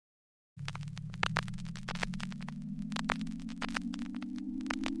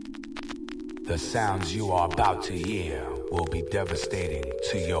The sounds you are about to hear will be devastating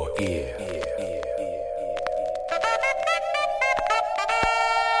to your ear.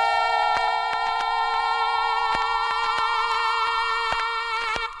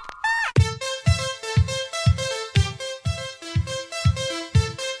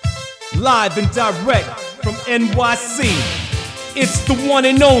 Live and direct from NYC, it's the one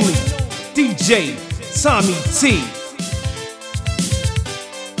and only DJ Tommy T.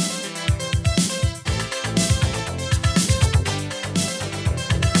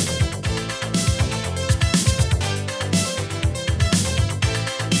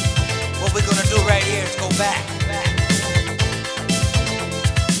 What we're gonna do right here is go back.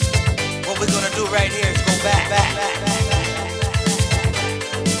 What we're gonna do right here is go back.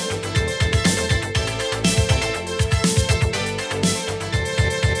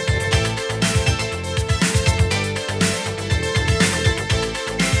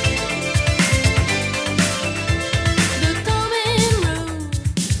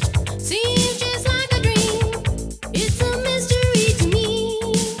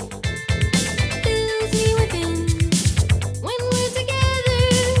 When we're together,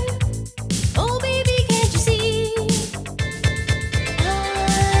 oh baby, can't you see?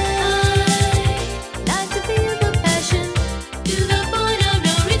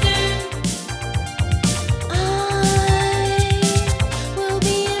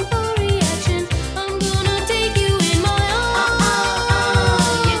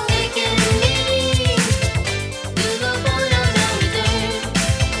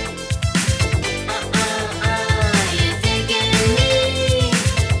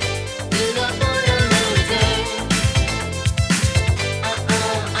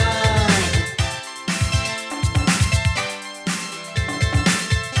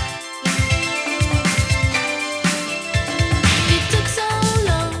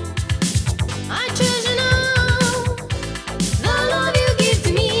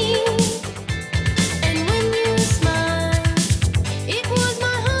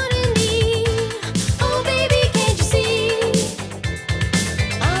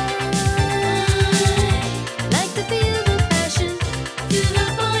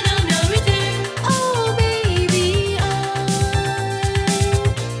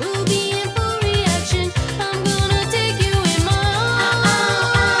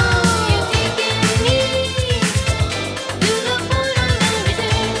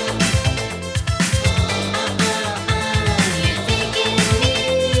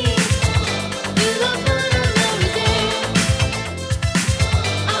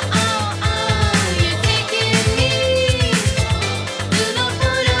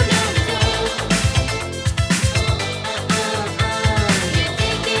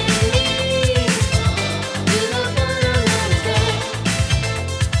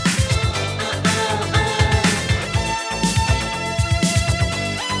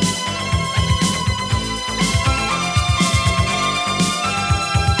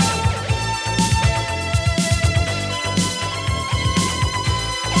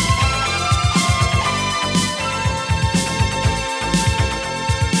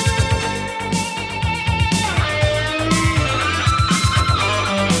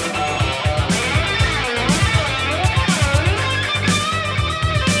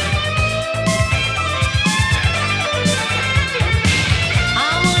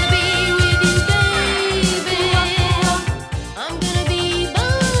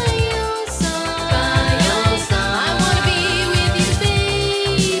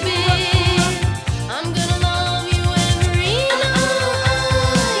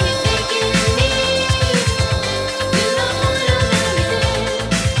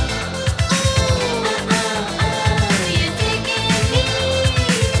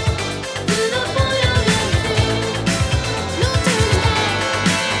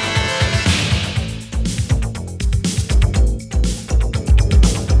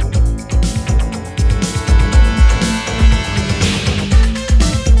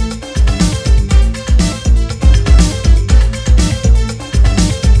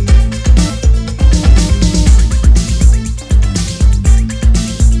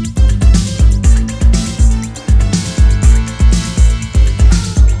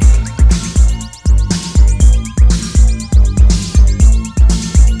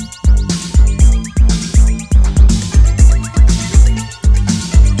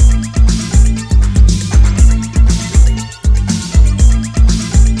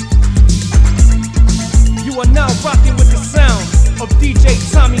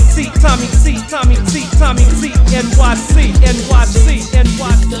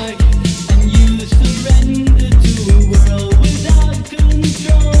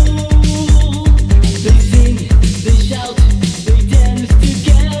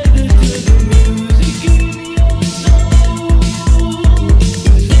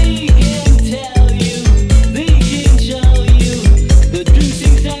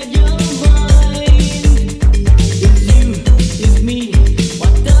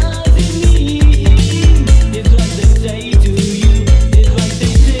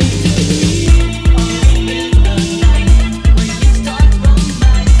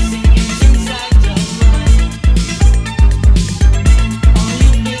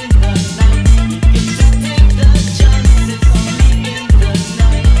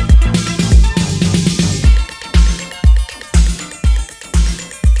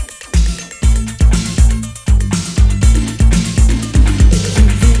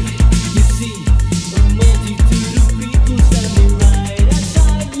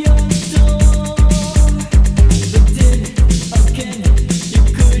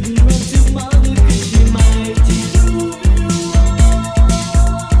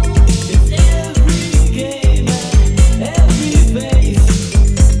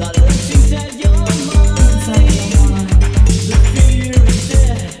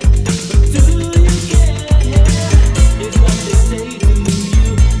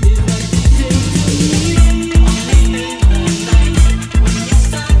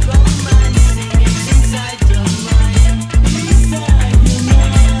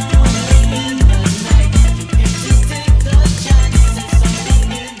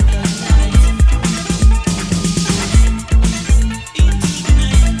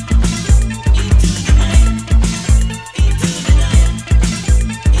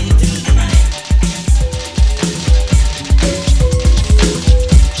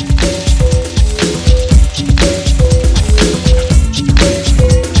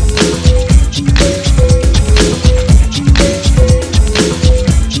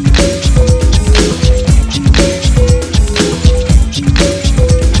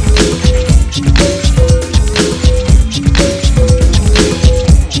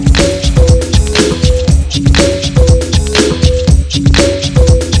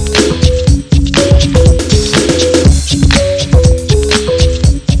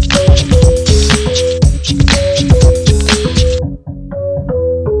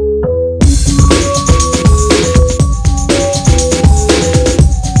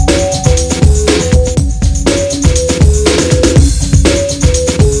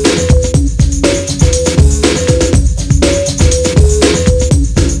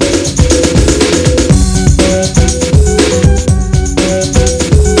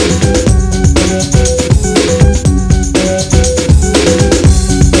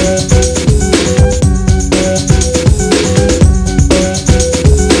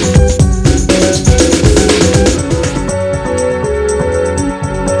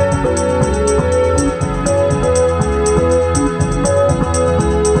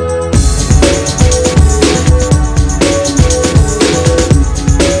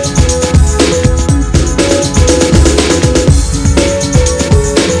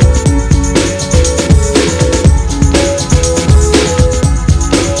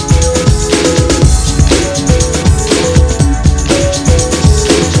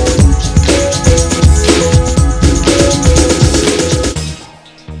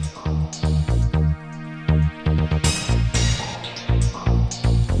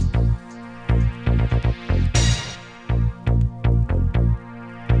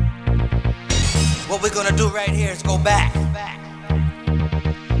 What we're gonna do right here is go back.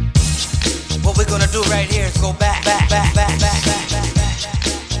 What we're gonna do right here is go back, back, back, back, back, back, back, back.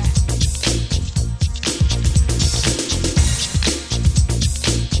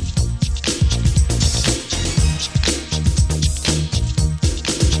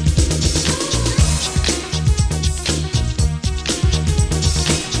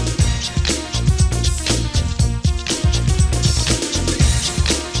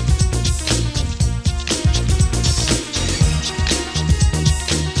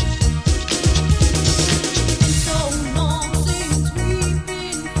 So long since we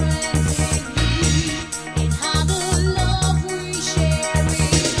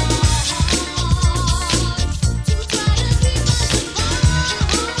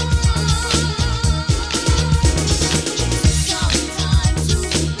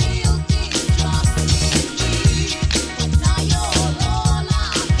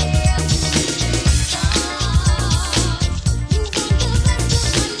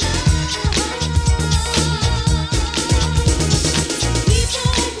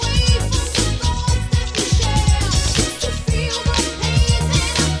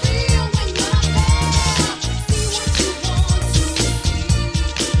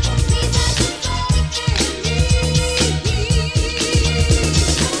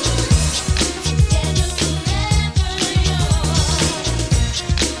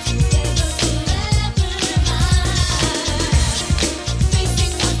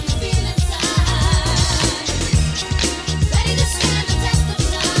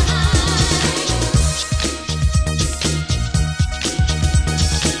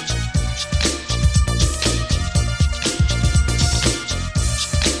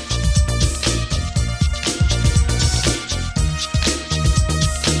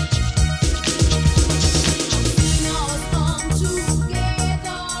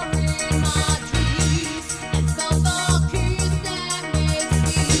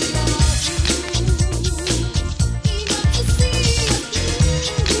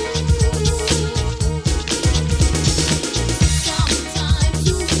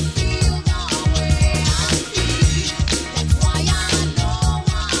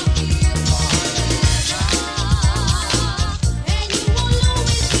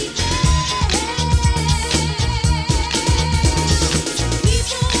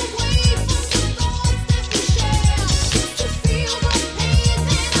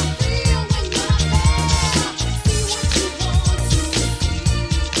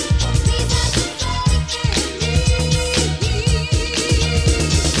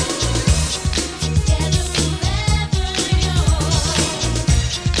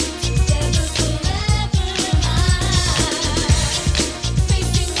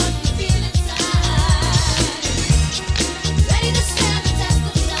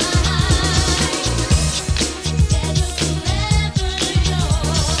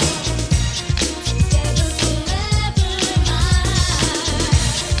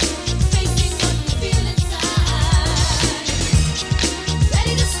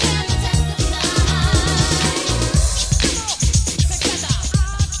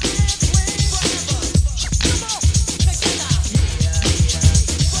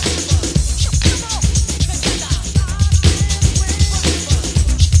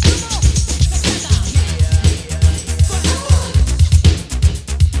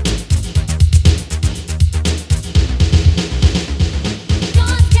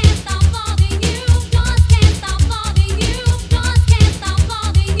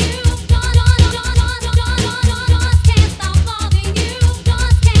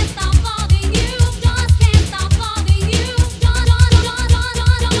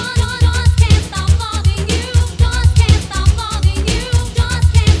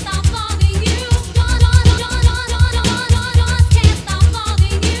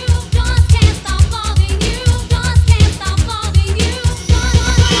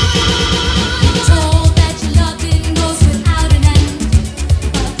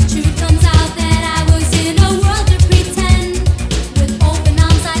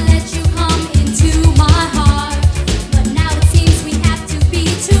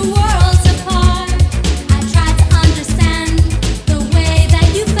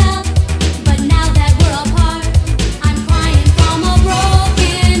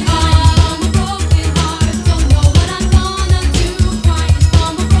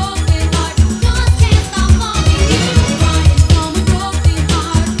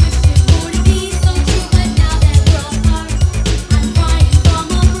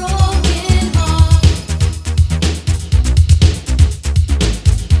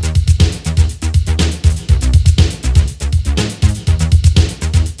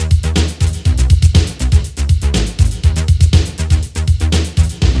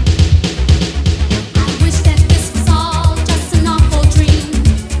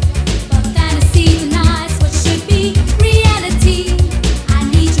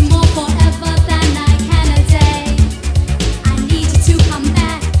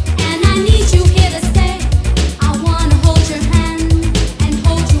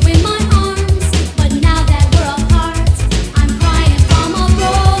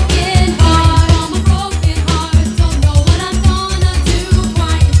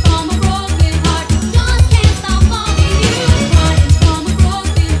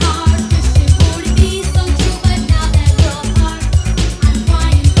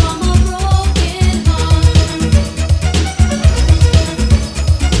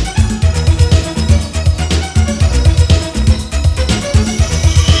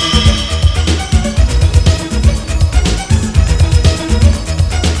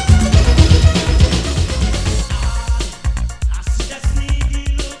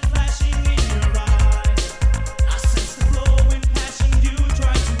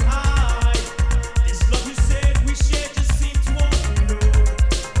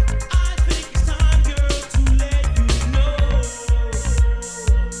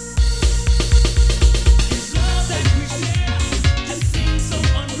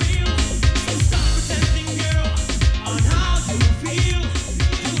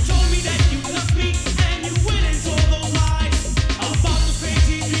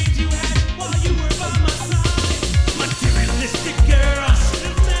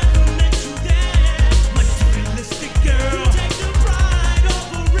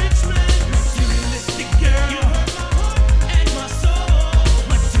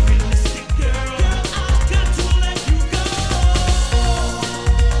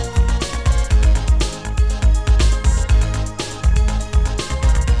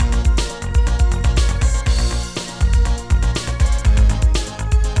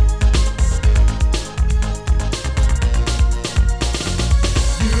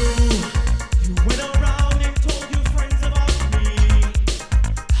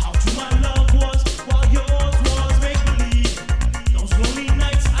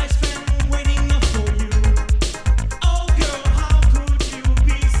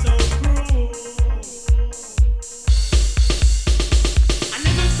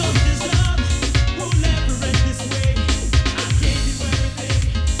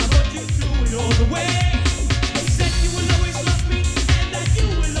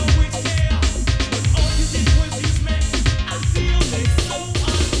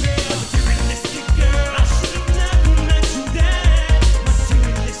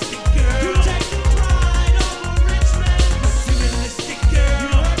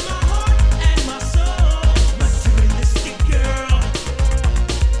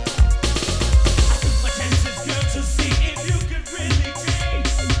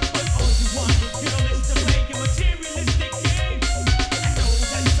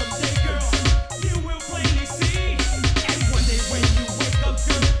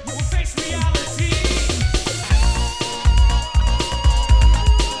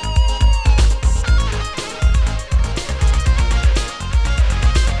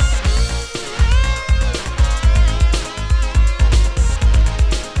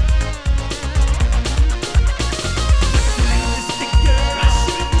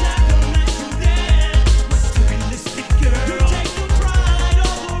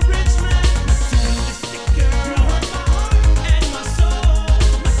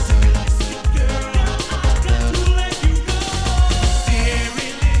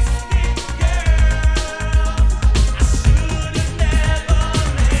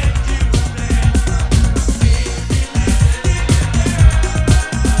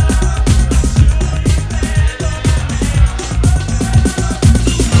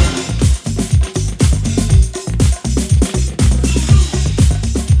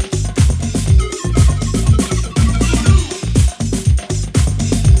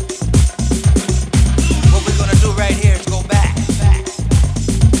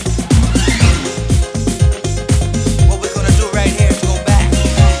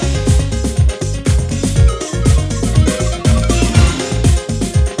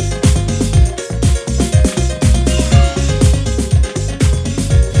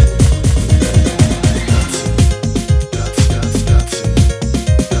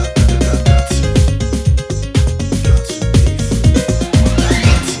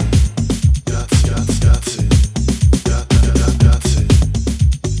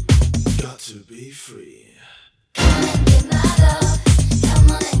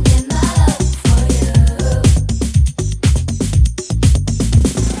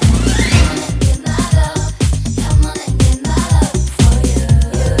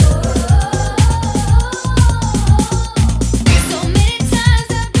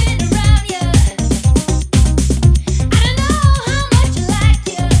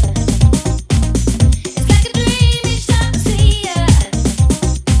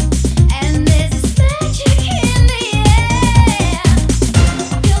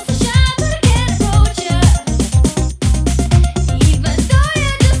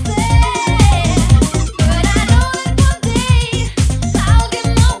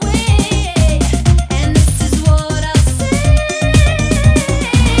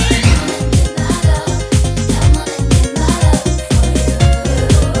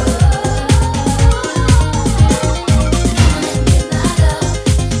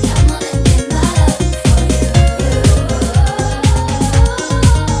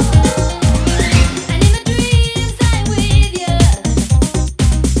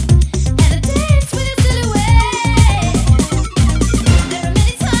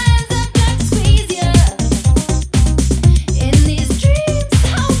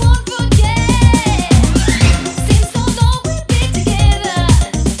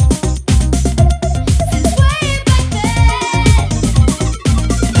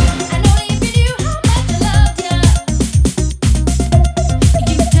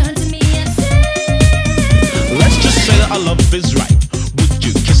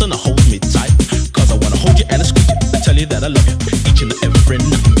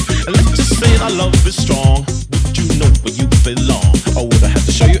love is strong, would you know where you belong? Or would I have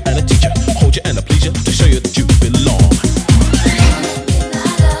to show you and teach you, hold you and please you to show you that you belong?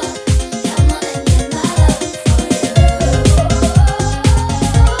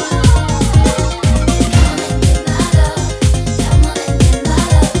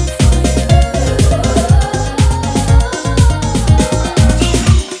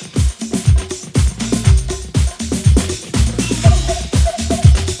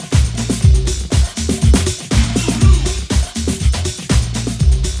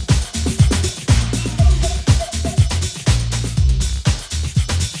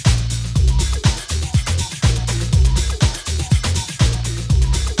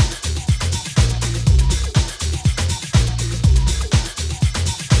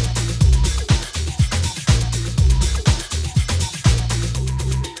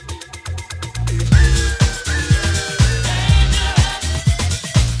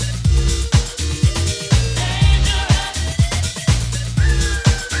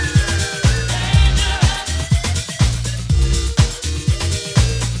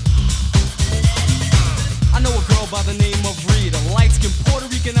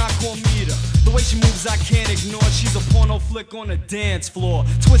 On the dance floor,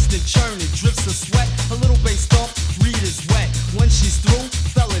 twisting, churning, drips of sweat, a little bass thump, Rita's wet. When she's through,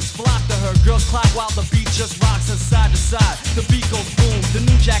 fellas flock to her, girls clock while the beat just rocks her side to side. The beat goes boom, the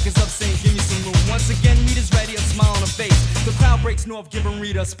new jack is up saying give me some room. Once again, Rita's ready, a smile on her face. The crowd breaks north, giving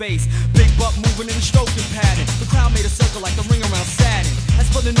Rita space. Big butt moving in the stroking pattern. The crowd made a circle like the ring around Saturn.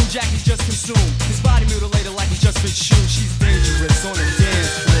 As for the new jack, he's just consumed. His body mutilated like he's just been chewed. She's dangerous on the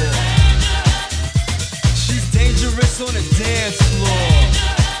dance floor. She's dangerous on the dance floor.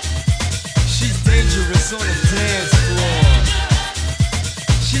 She's dangerous on the dance floor.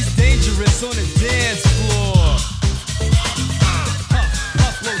 She's dangerous on the dance floor.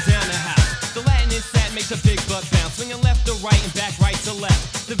 Puff, blow down the house. The Latin inside makes a big butt bounce. Swinging left to right and back right to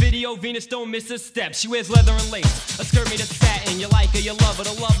left. The video, Venus don't miss a step. She wears leather and lace, a skirt made of satin. You like her, you love her,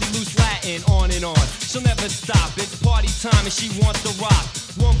 the lovely loose Latin. On and on, she'll never stop. It's party time and she wants to rock.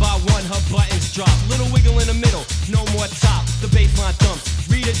 One by one, her buttons drop. Little wiggle in the middle, no more top. The baseline thumps,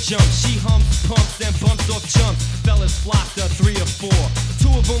 Rita jumps. She humps, pumps, and bumps off chumps. Fellas flock to 3 or 4.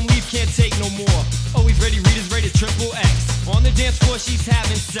 2 of them leave, can't take no more. Always ready, Rita's rated triple X. On the dance floor, she's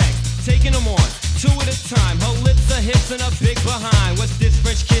having sex. Taking them on, 2 at a time. Her lips, her hips, and her big behind. What's this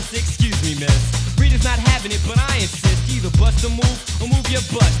French kiss? Excuse me, miss. Rita's not having it, but I insist. Either bust a move or move your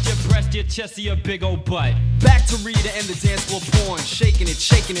bust, your breast, your chest, or your big old butt. Back to Rita and the dance floor porn. Shaking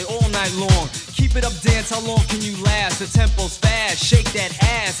it all night long. Keep it up, dance, how long can you last? The tempo's fast, shake that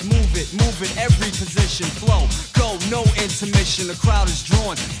ass. Move it, every position. Flow, go, no intermission. The crowd is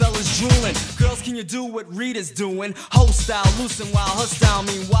drawn, fellas drooling. Girls, can you do what Rita's doing? Ho style, loosen while her style.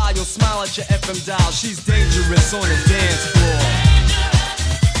 Meanwhile, you'll smile at your FM dial. She's dangerous on the dance floor.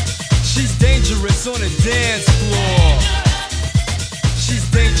 She's dangerous on the dance floor. She's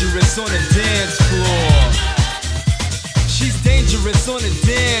dangerous on the dance floor. She's dangerous on the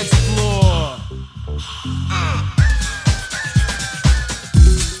dance floor.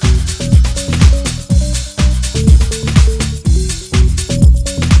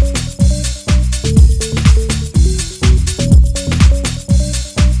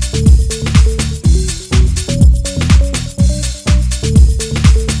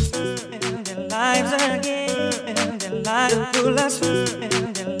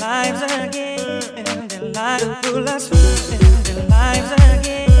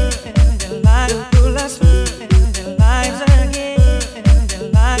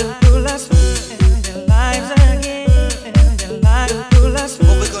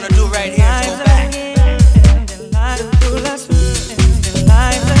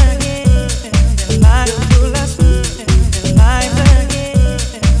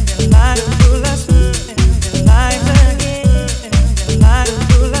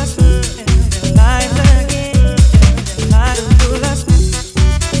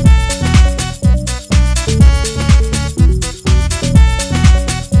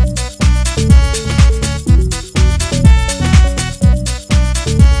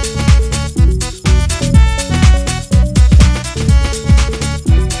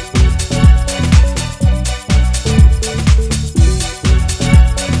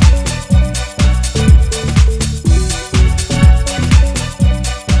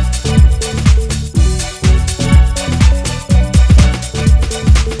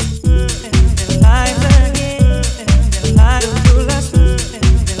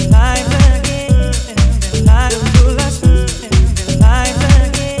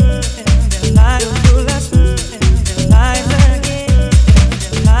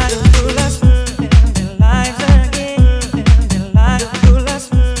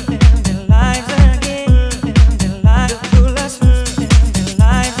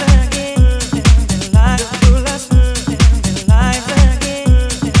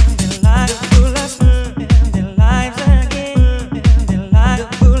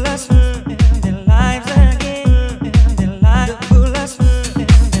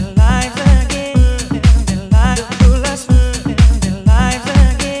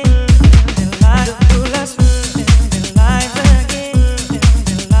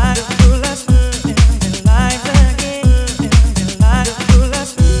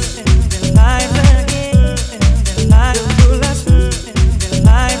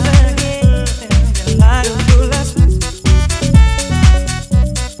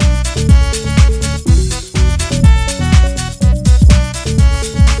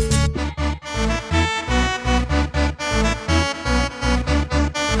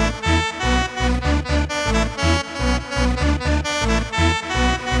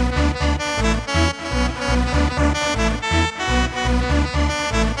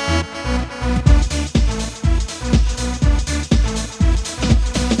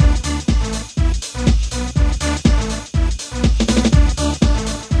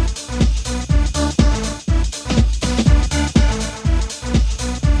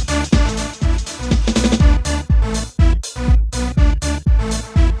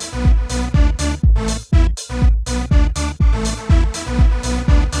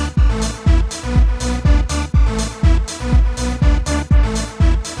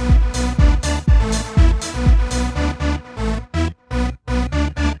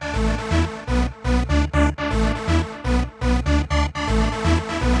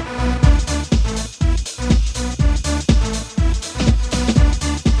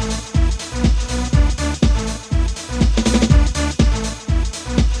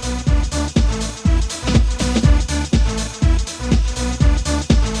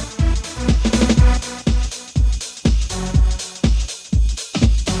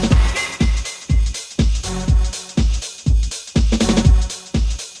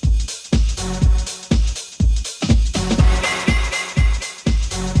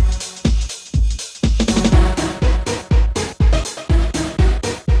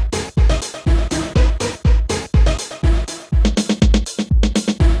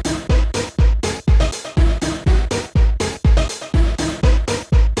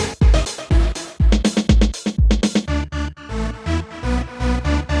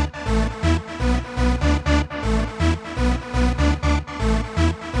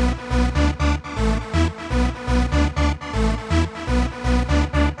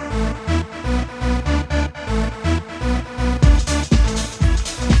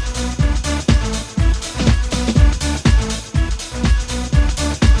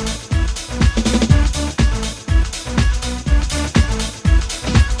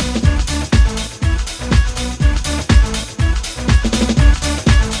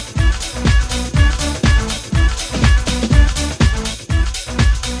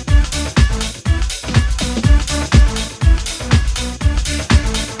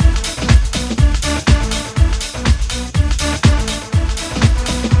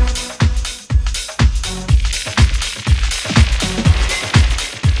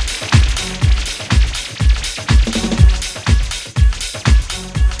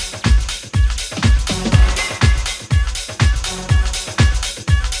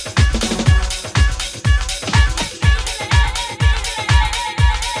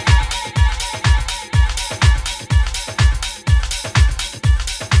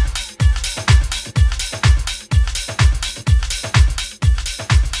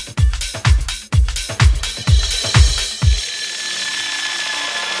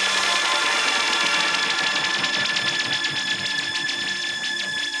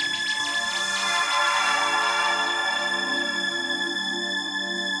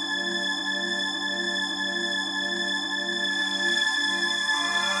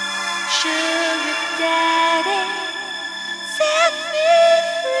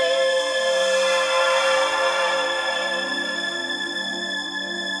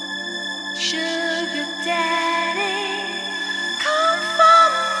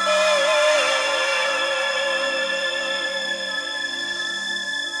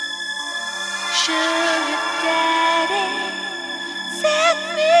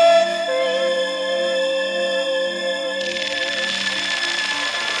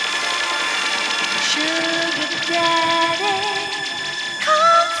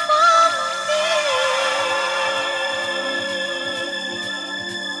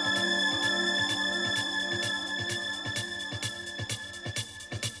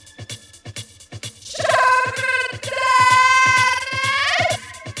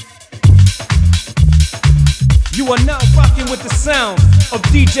 You are now rocking with the sound of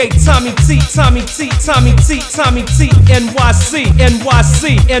DJ Tommy T, Tommy T, Tommy T, Tommy T, NYC,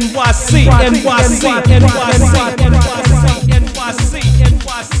 NYC, NYC, NYC, NYC, NYC, NYC.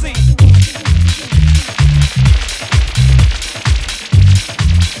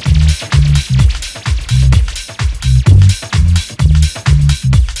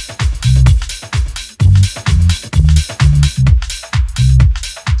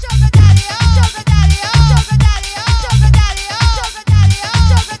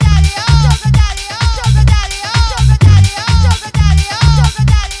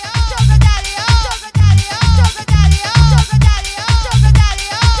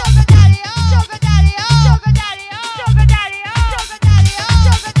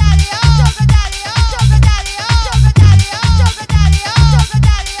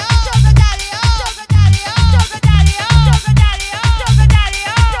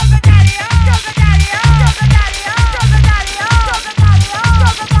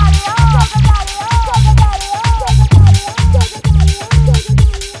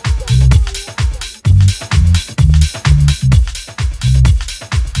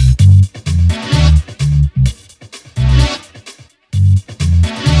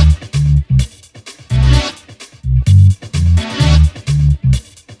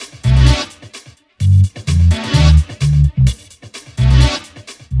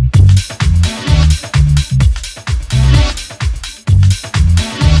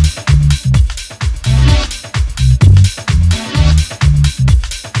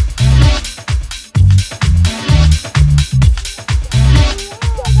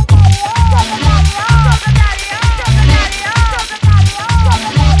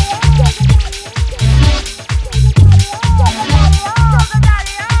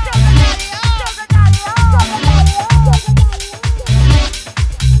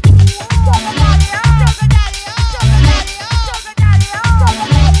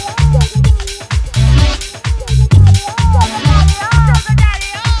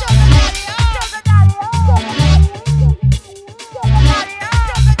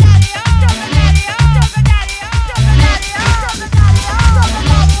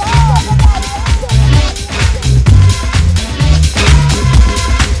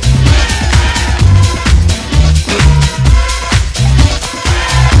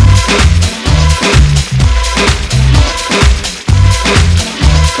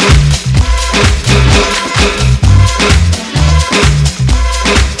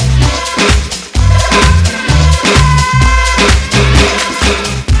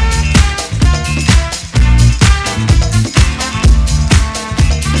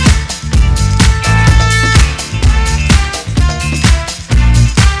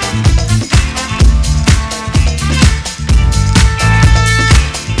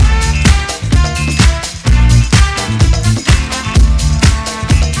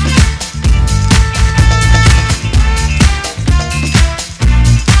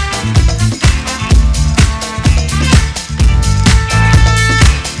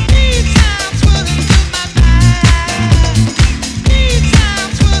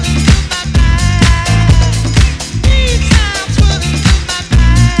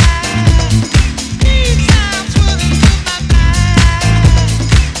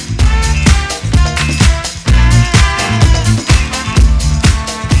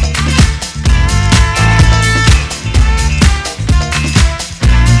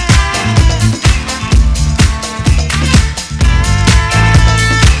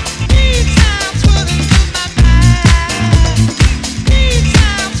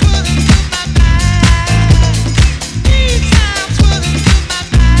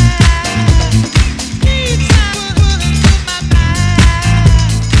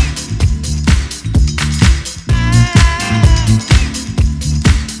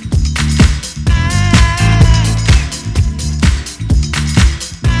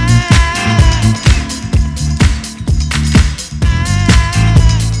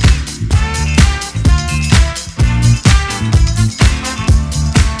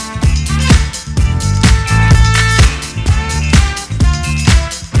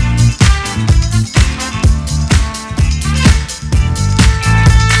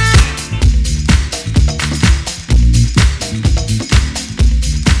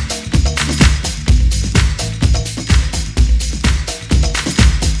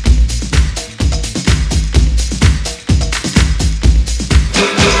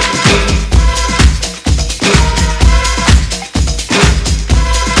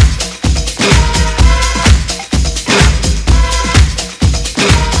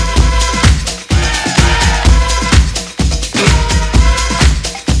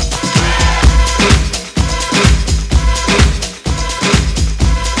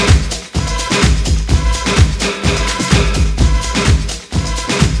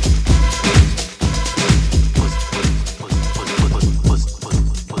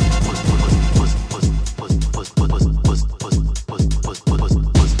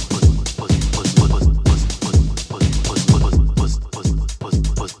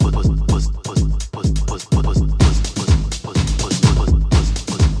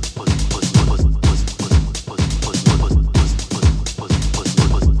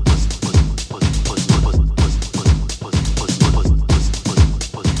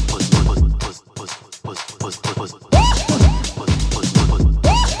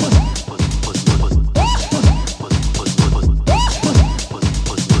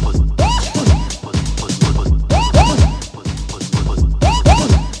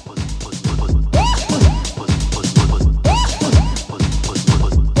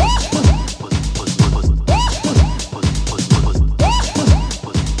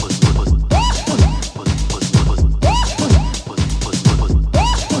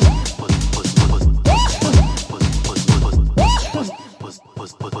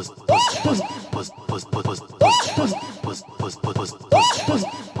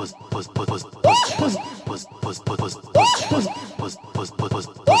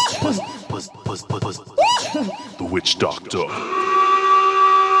 The Witch Doctor.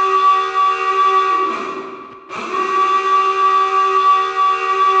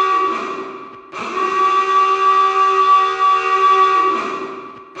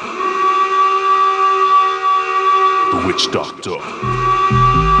 The Witch Doctor.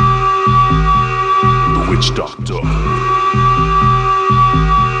 The Witch Doctor.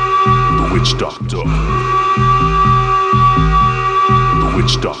 The Witch Doctor. The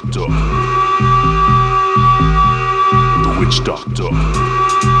Witch Doctor. The Witch Doctor.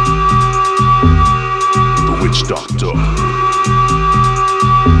 The Witch Doctor.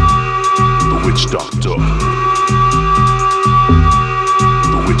 The Witch Doctor.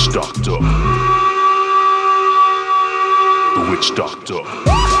 The Witch Doctor. The Witch Doctor.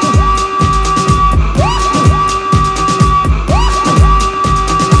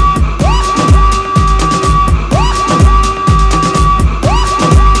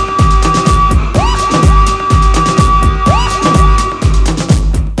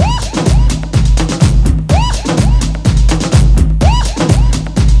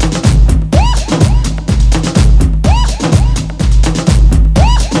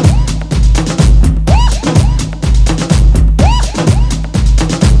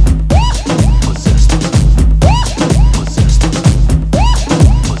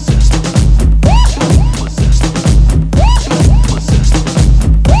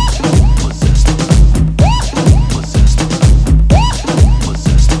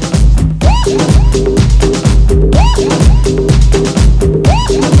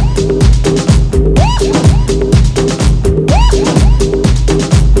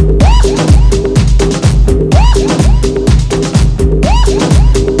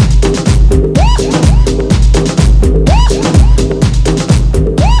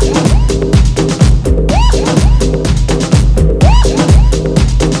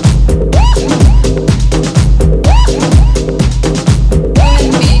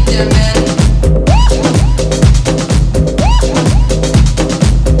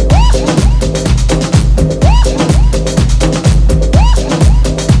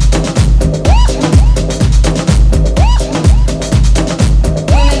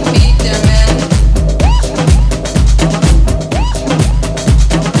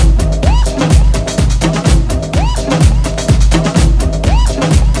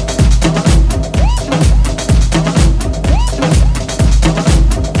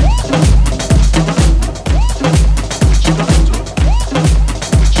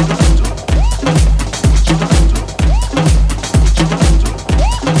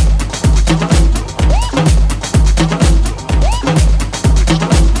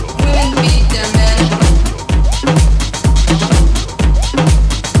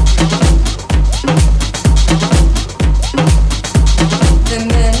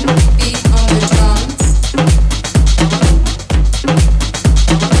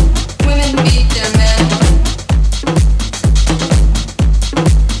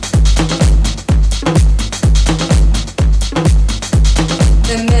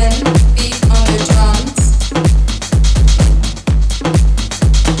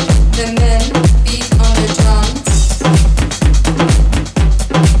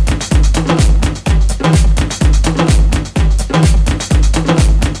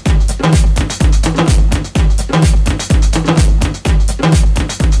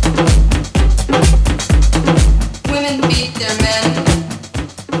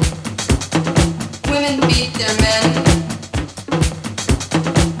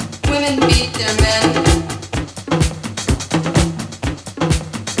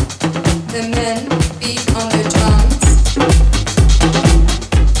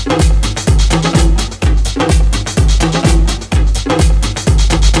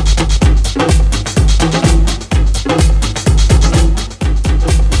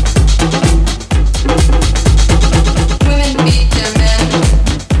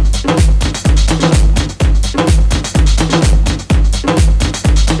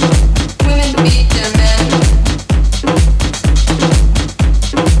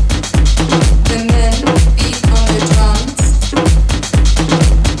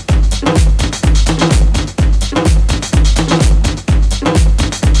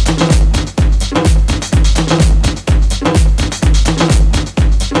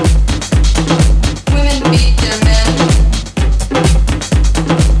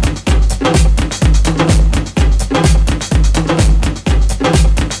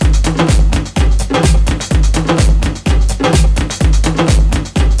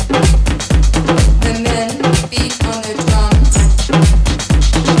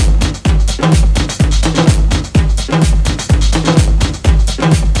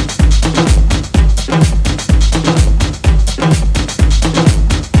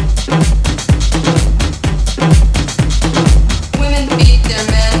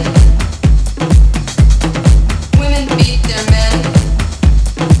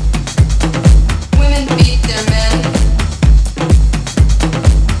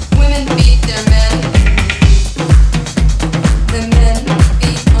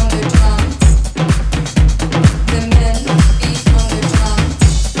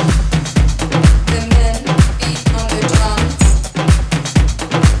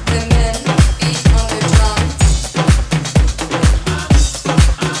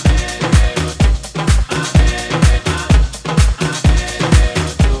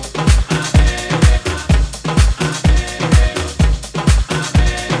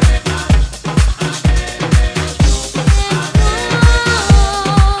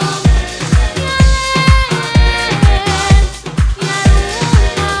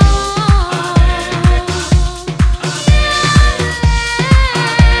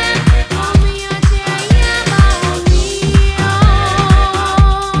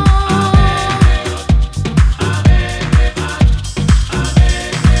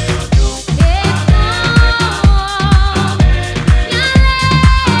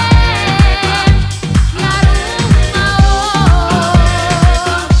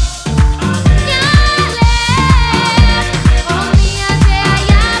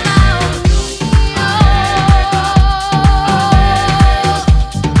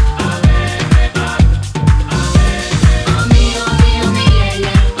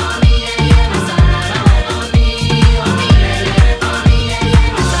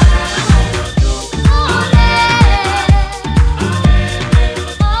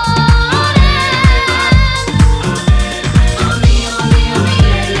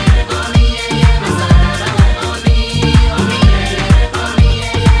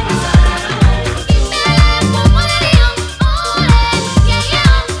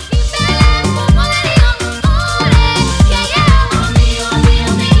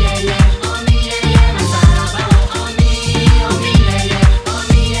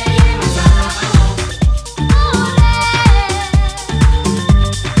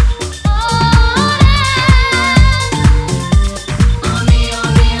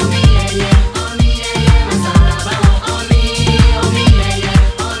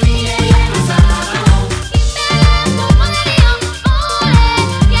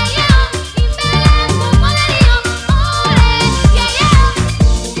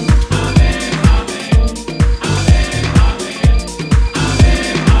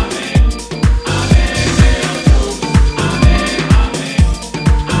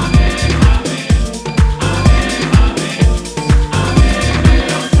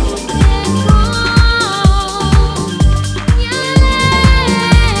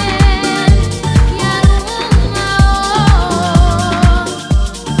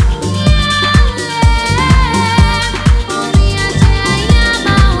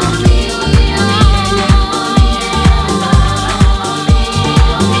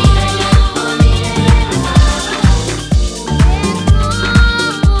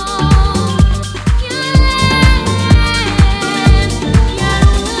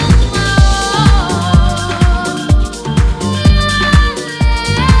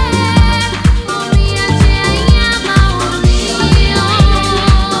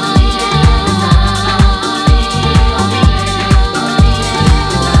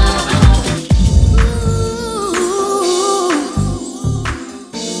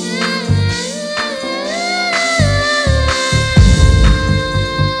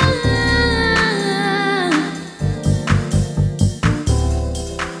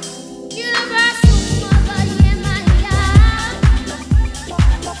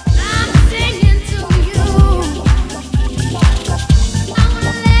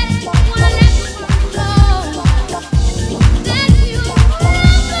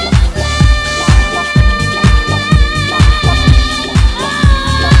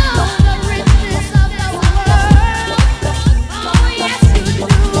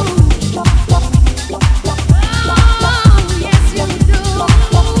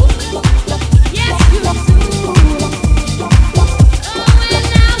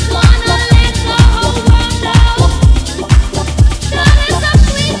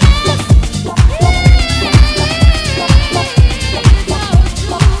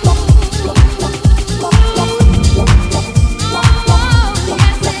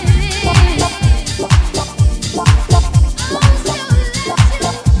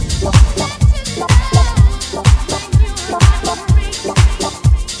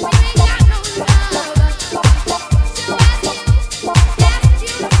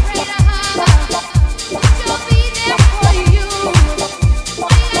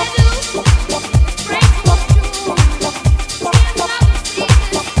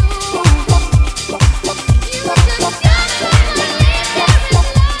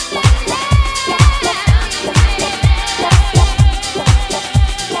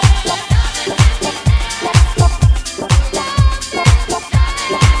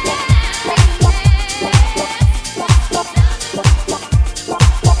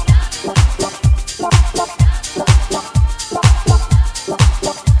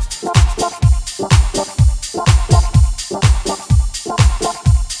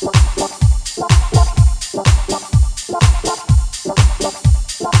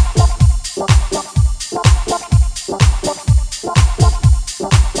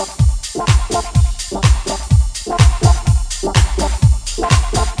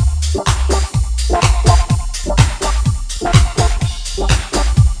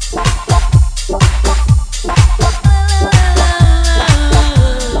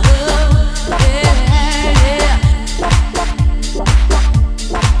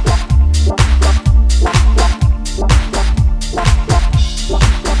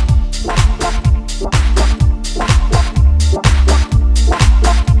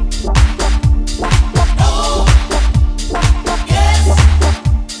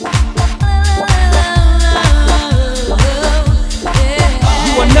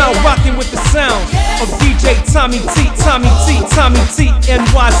 Tommy T, Tommy T, Tommy T,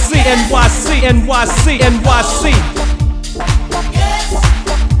 NYC, NYC, NYC, NYC.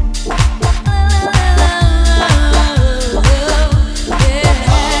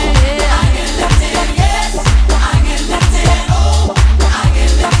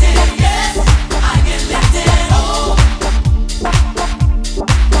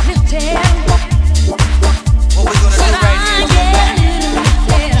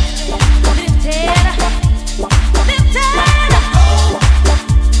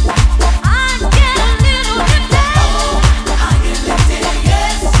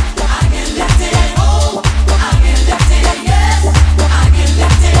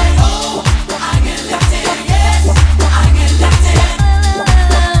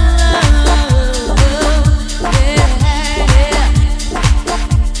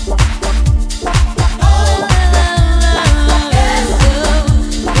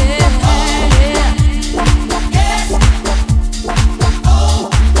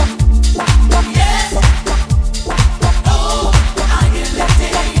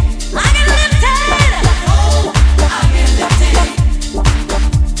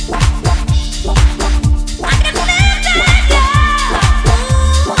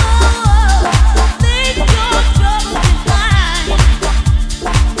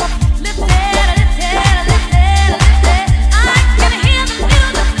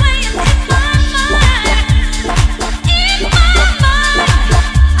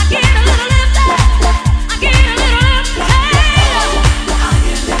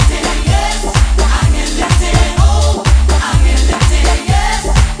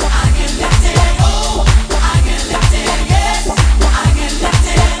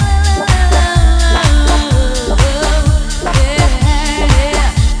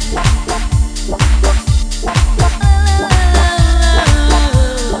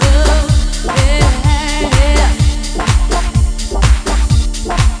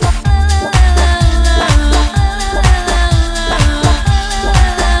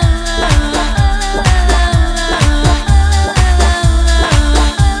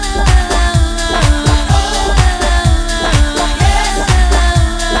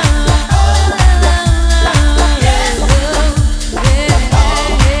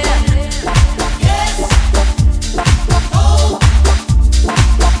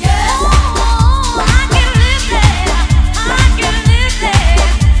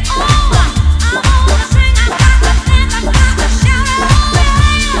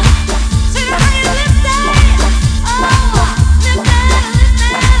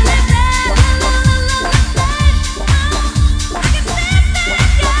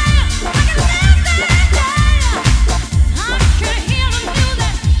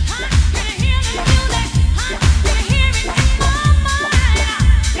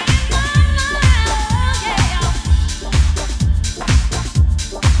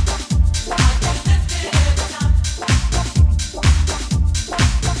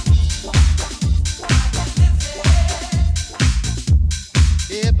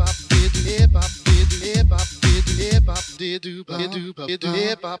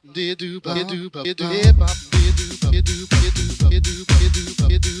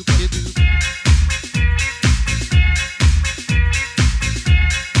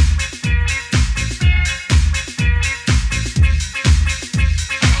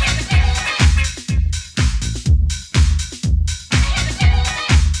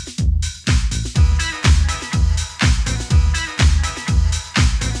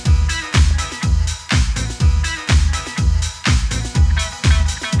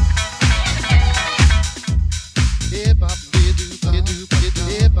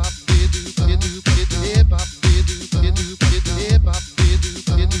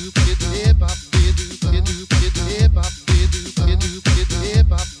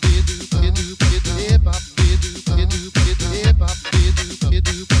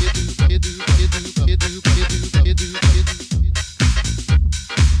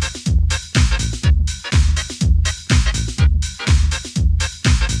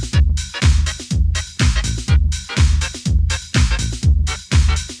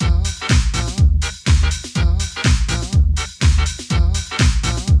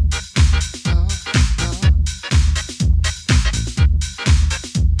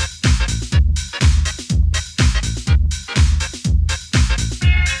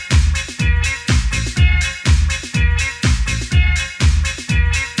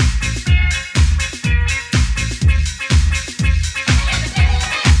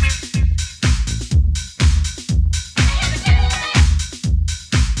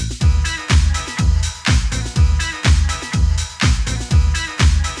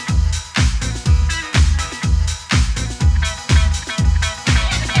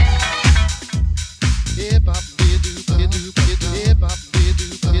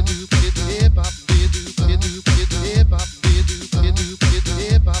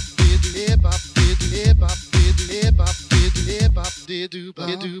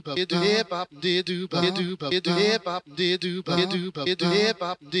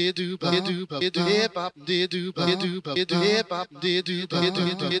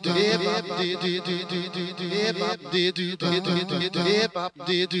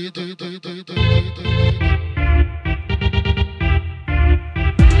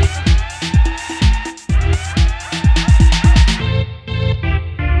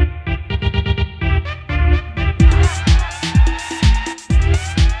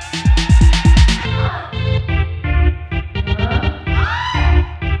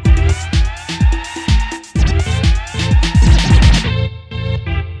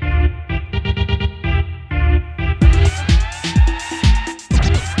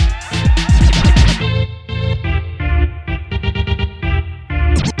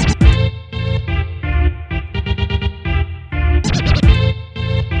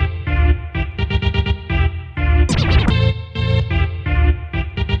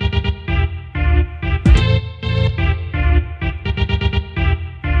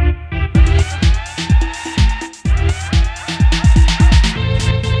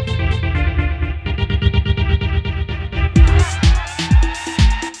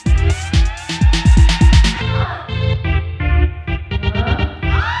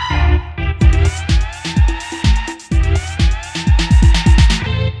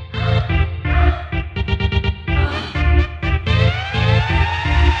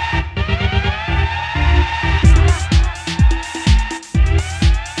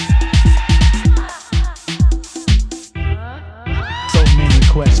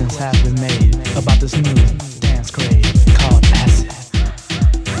 Questions have been made about this new dance craze called acid.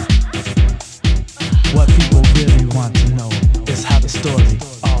 What people really want to know is how the story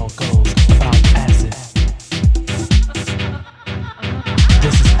all goes about acid.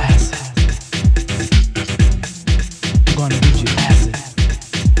 This is acid. I'm gonna give you acid.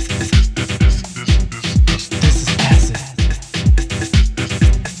 This is acid.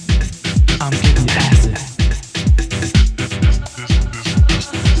 I'm giving you acid.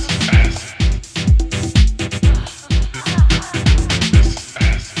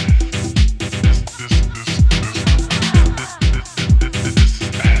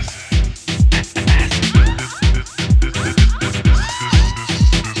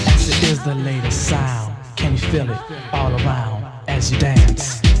 The latest sound, can you feel it all around as you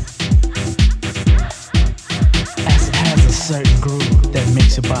dance? Acid has a certain groove that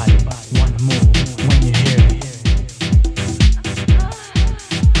makes your body want to move when you hear it.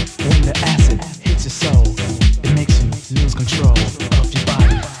 When the acid hits your soul, it makes you lose control of your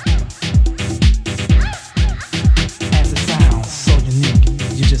body. As it sounds so unique,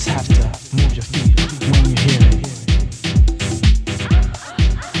 you just have to move your feet when you hear it.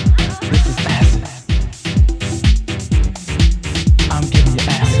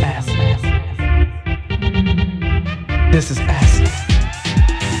 This is acid.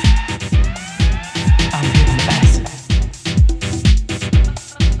 I'm giving you acid.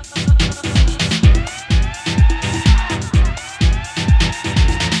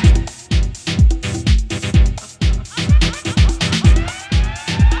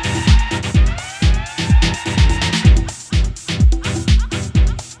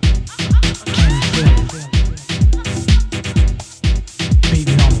 Can you feel it?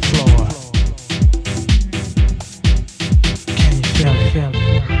 Beating on the floor. Feel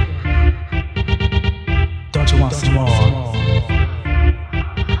it. Don't you want some more?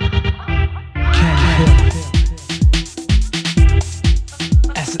 Can you feel it?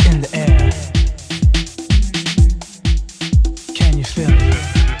 Acid in the air. Can you feel it?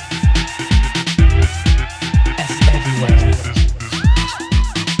 Acid everywhere.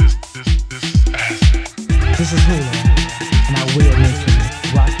 This is Hula, and I will make you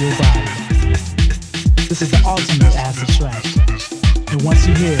rock your body. This is the ultimate acid track. And once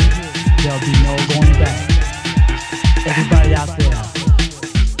you hear it, there'll be no going back. Everybody out there,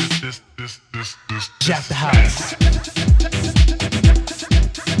 jack the house.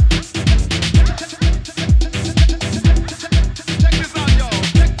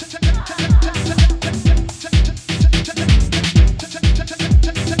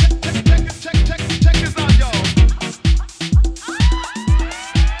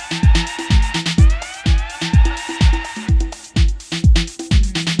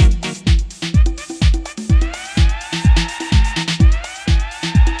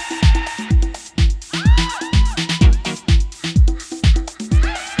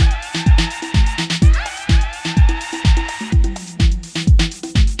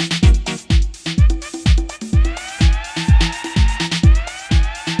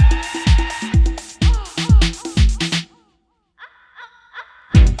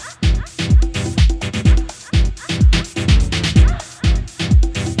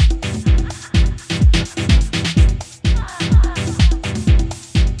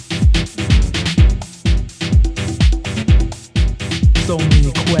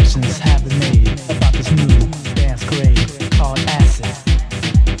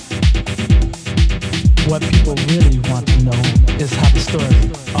 What people really want to know is how the story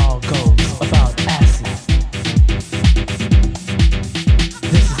all goes about acid.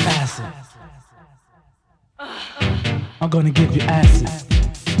 This is acid. I'm gonna give you acid.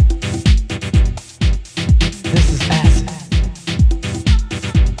 This is acid.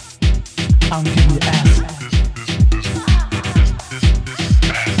 I'm giving you acid.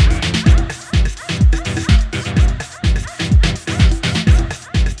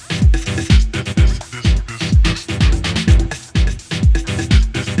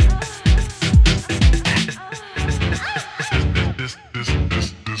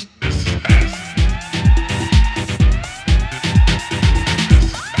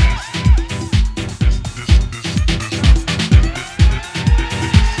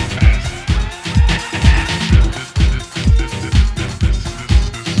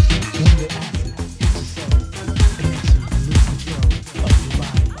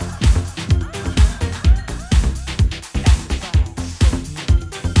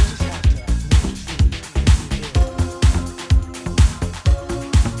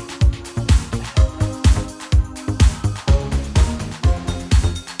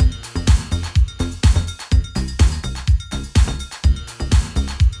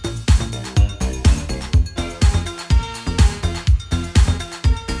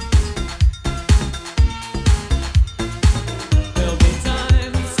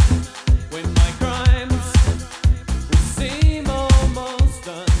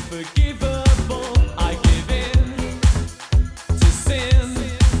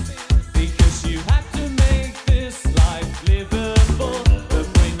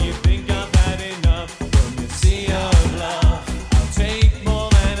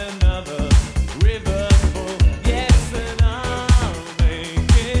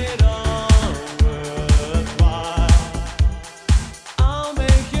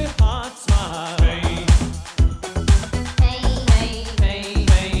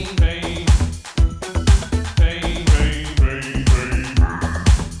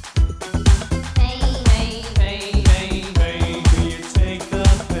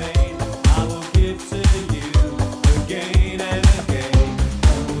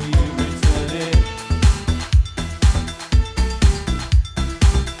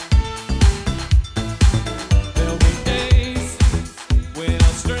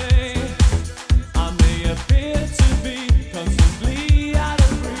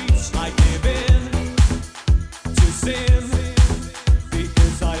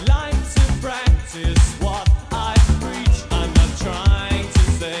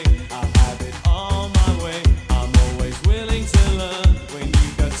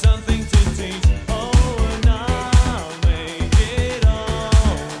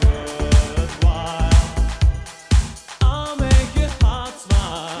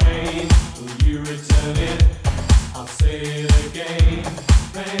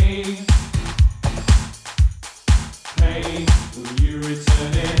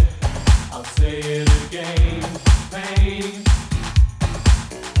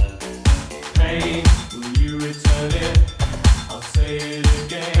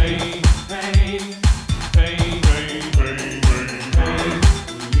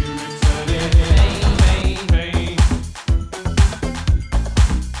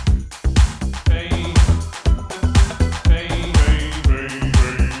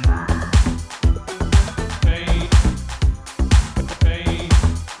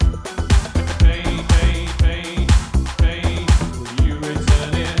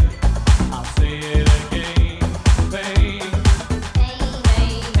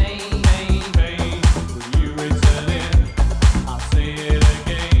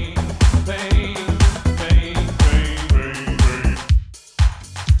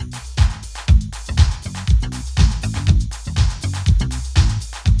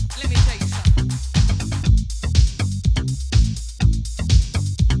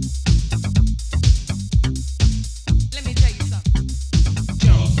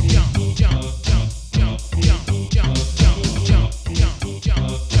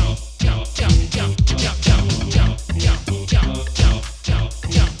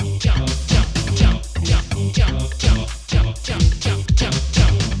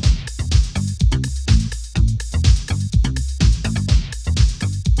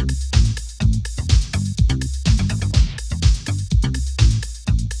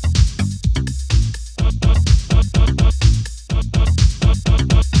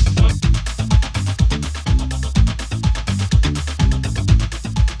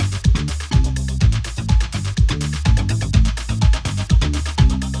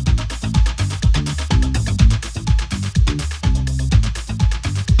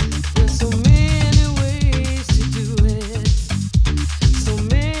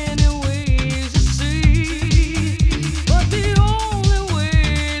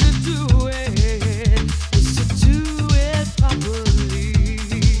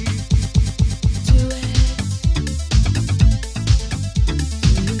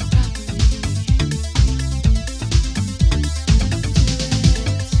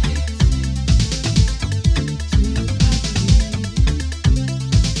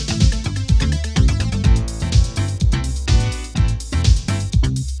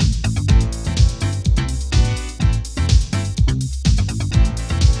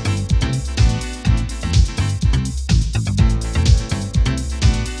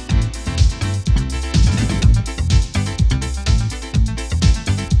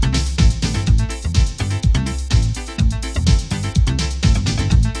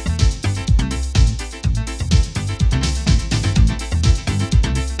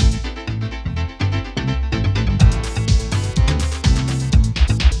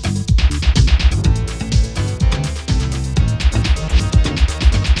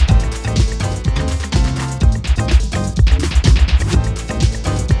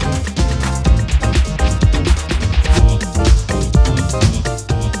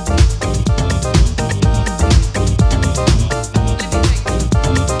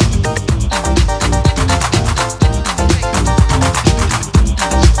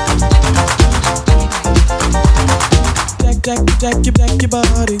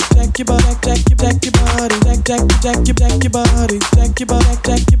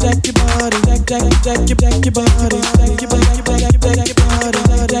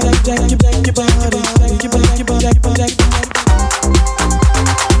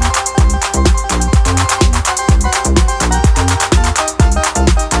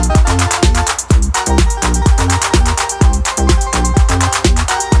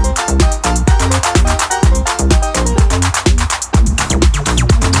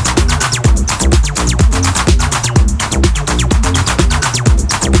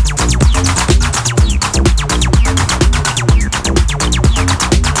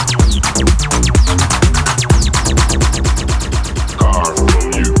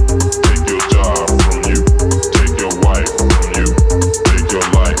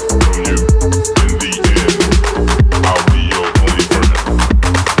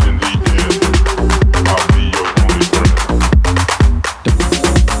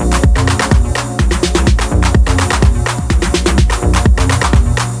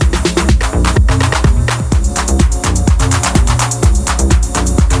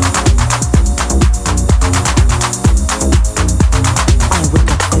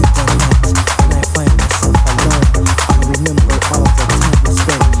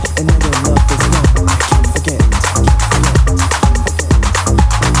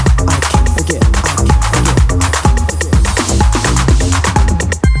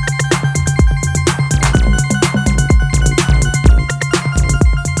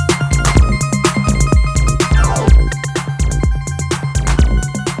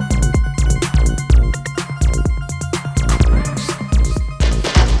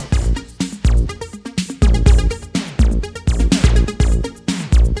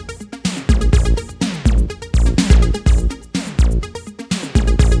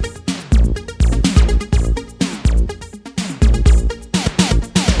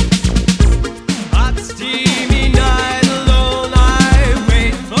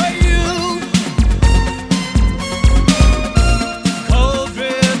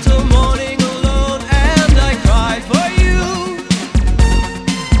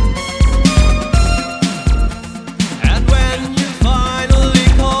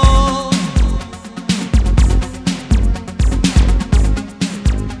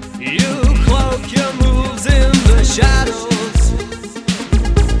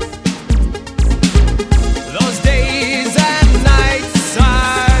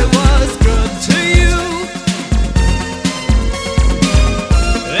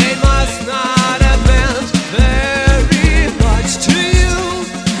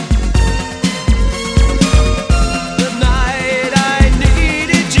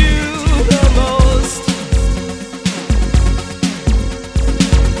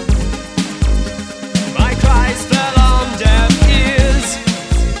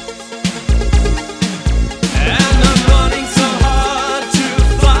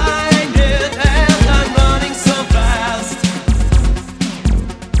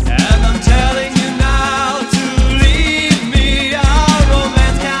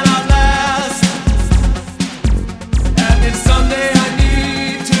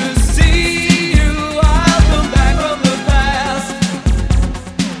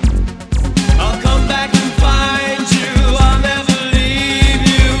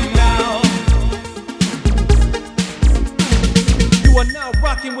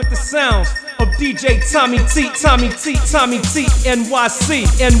 Tommy T, Tommy T, Tommy T, NYC,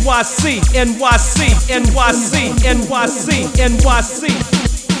 NYC, NYC, NYC, NYC, NYC.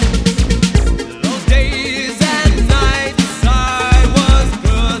 Those days and nights I was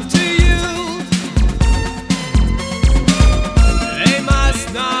good to you. They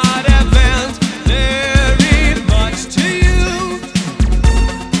must not have meant very much to you.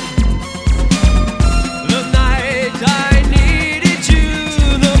 The night I needed you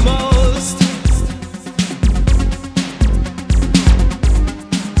the most.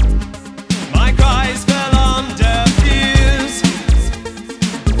 My cries fell on deaf ears.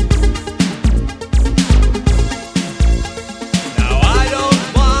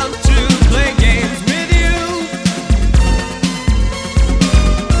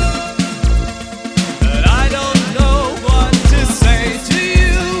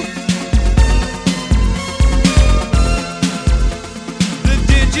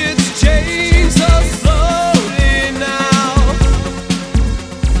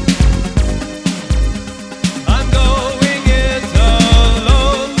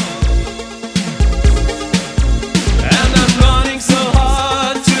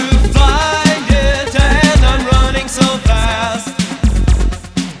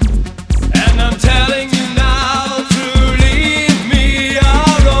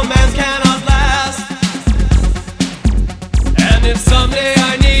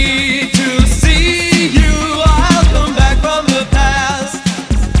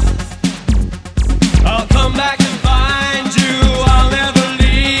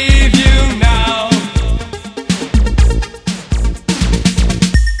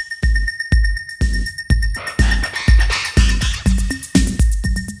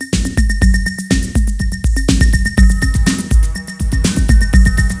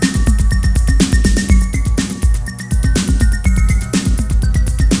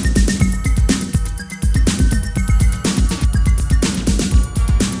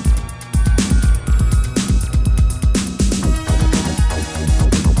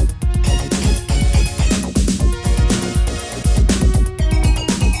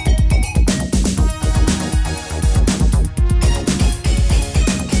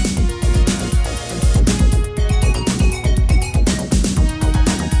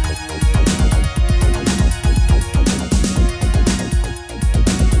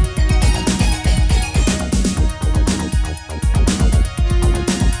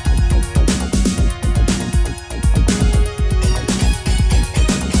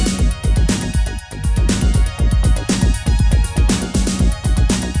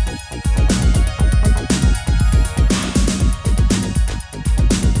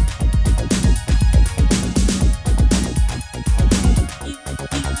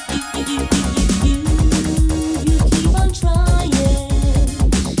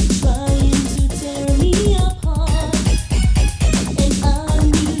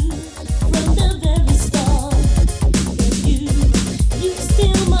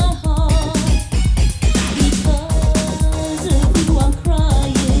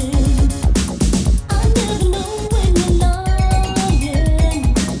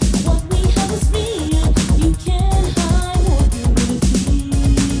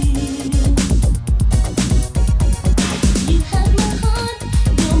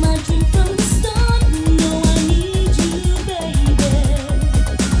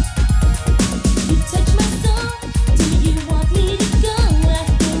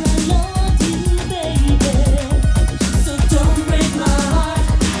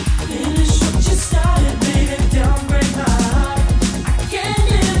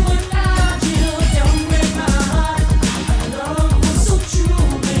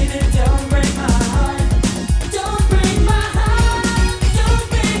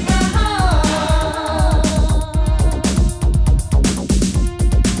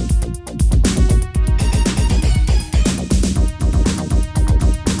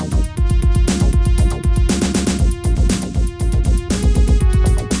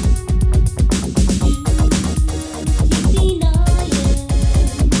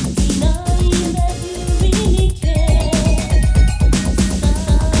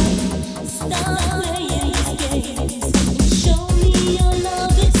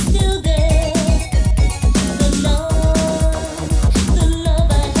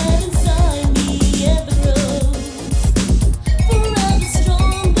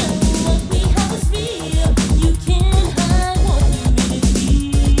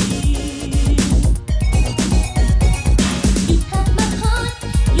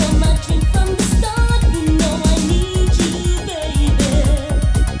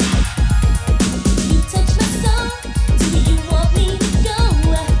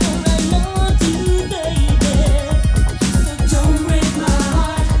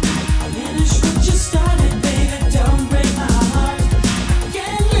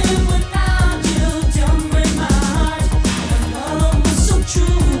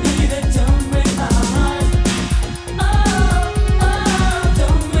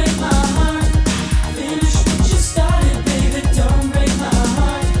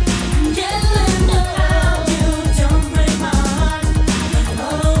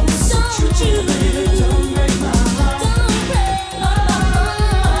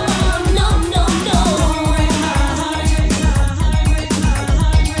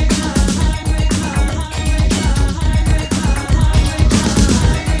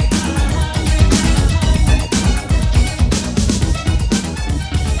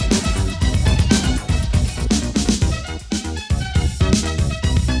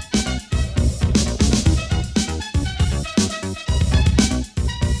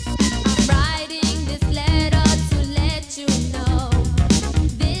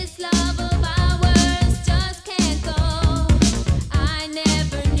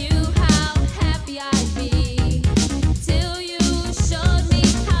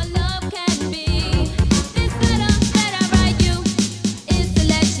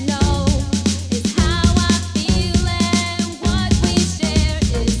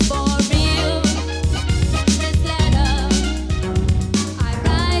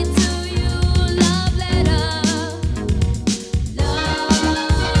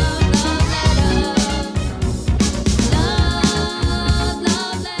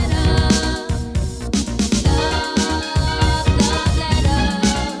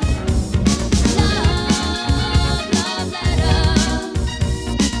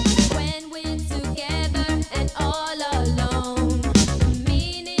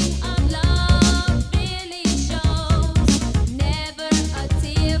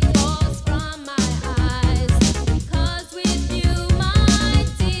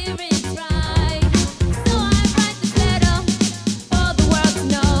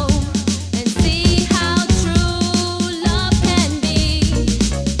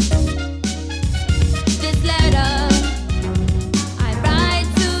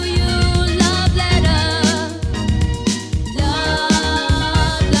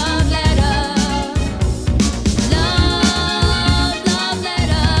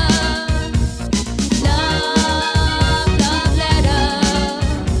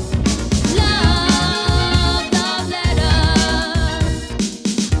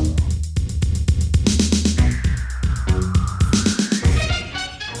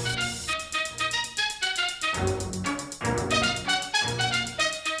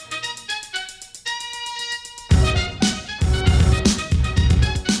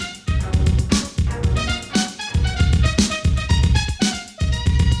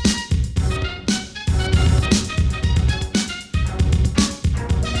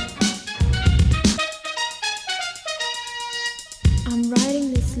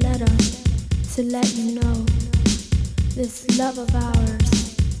 love of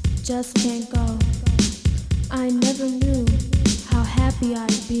ours just can't go. I never knew how happy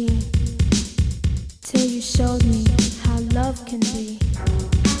I'd be till you showed me how love can be.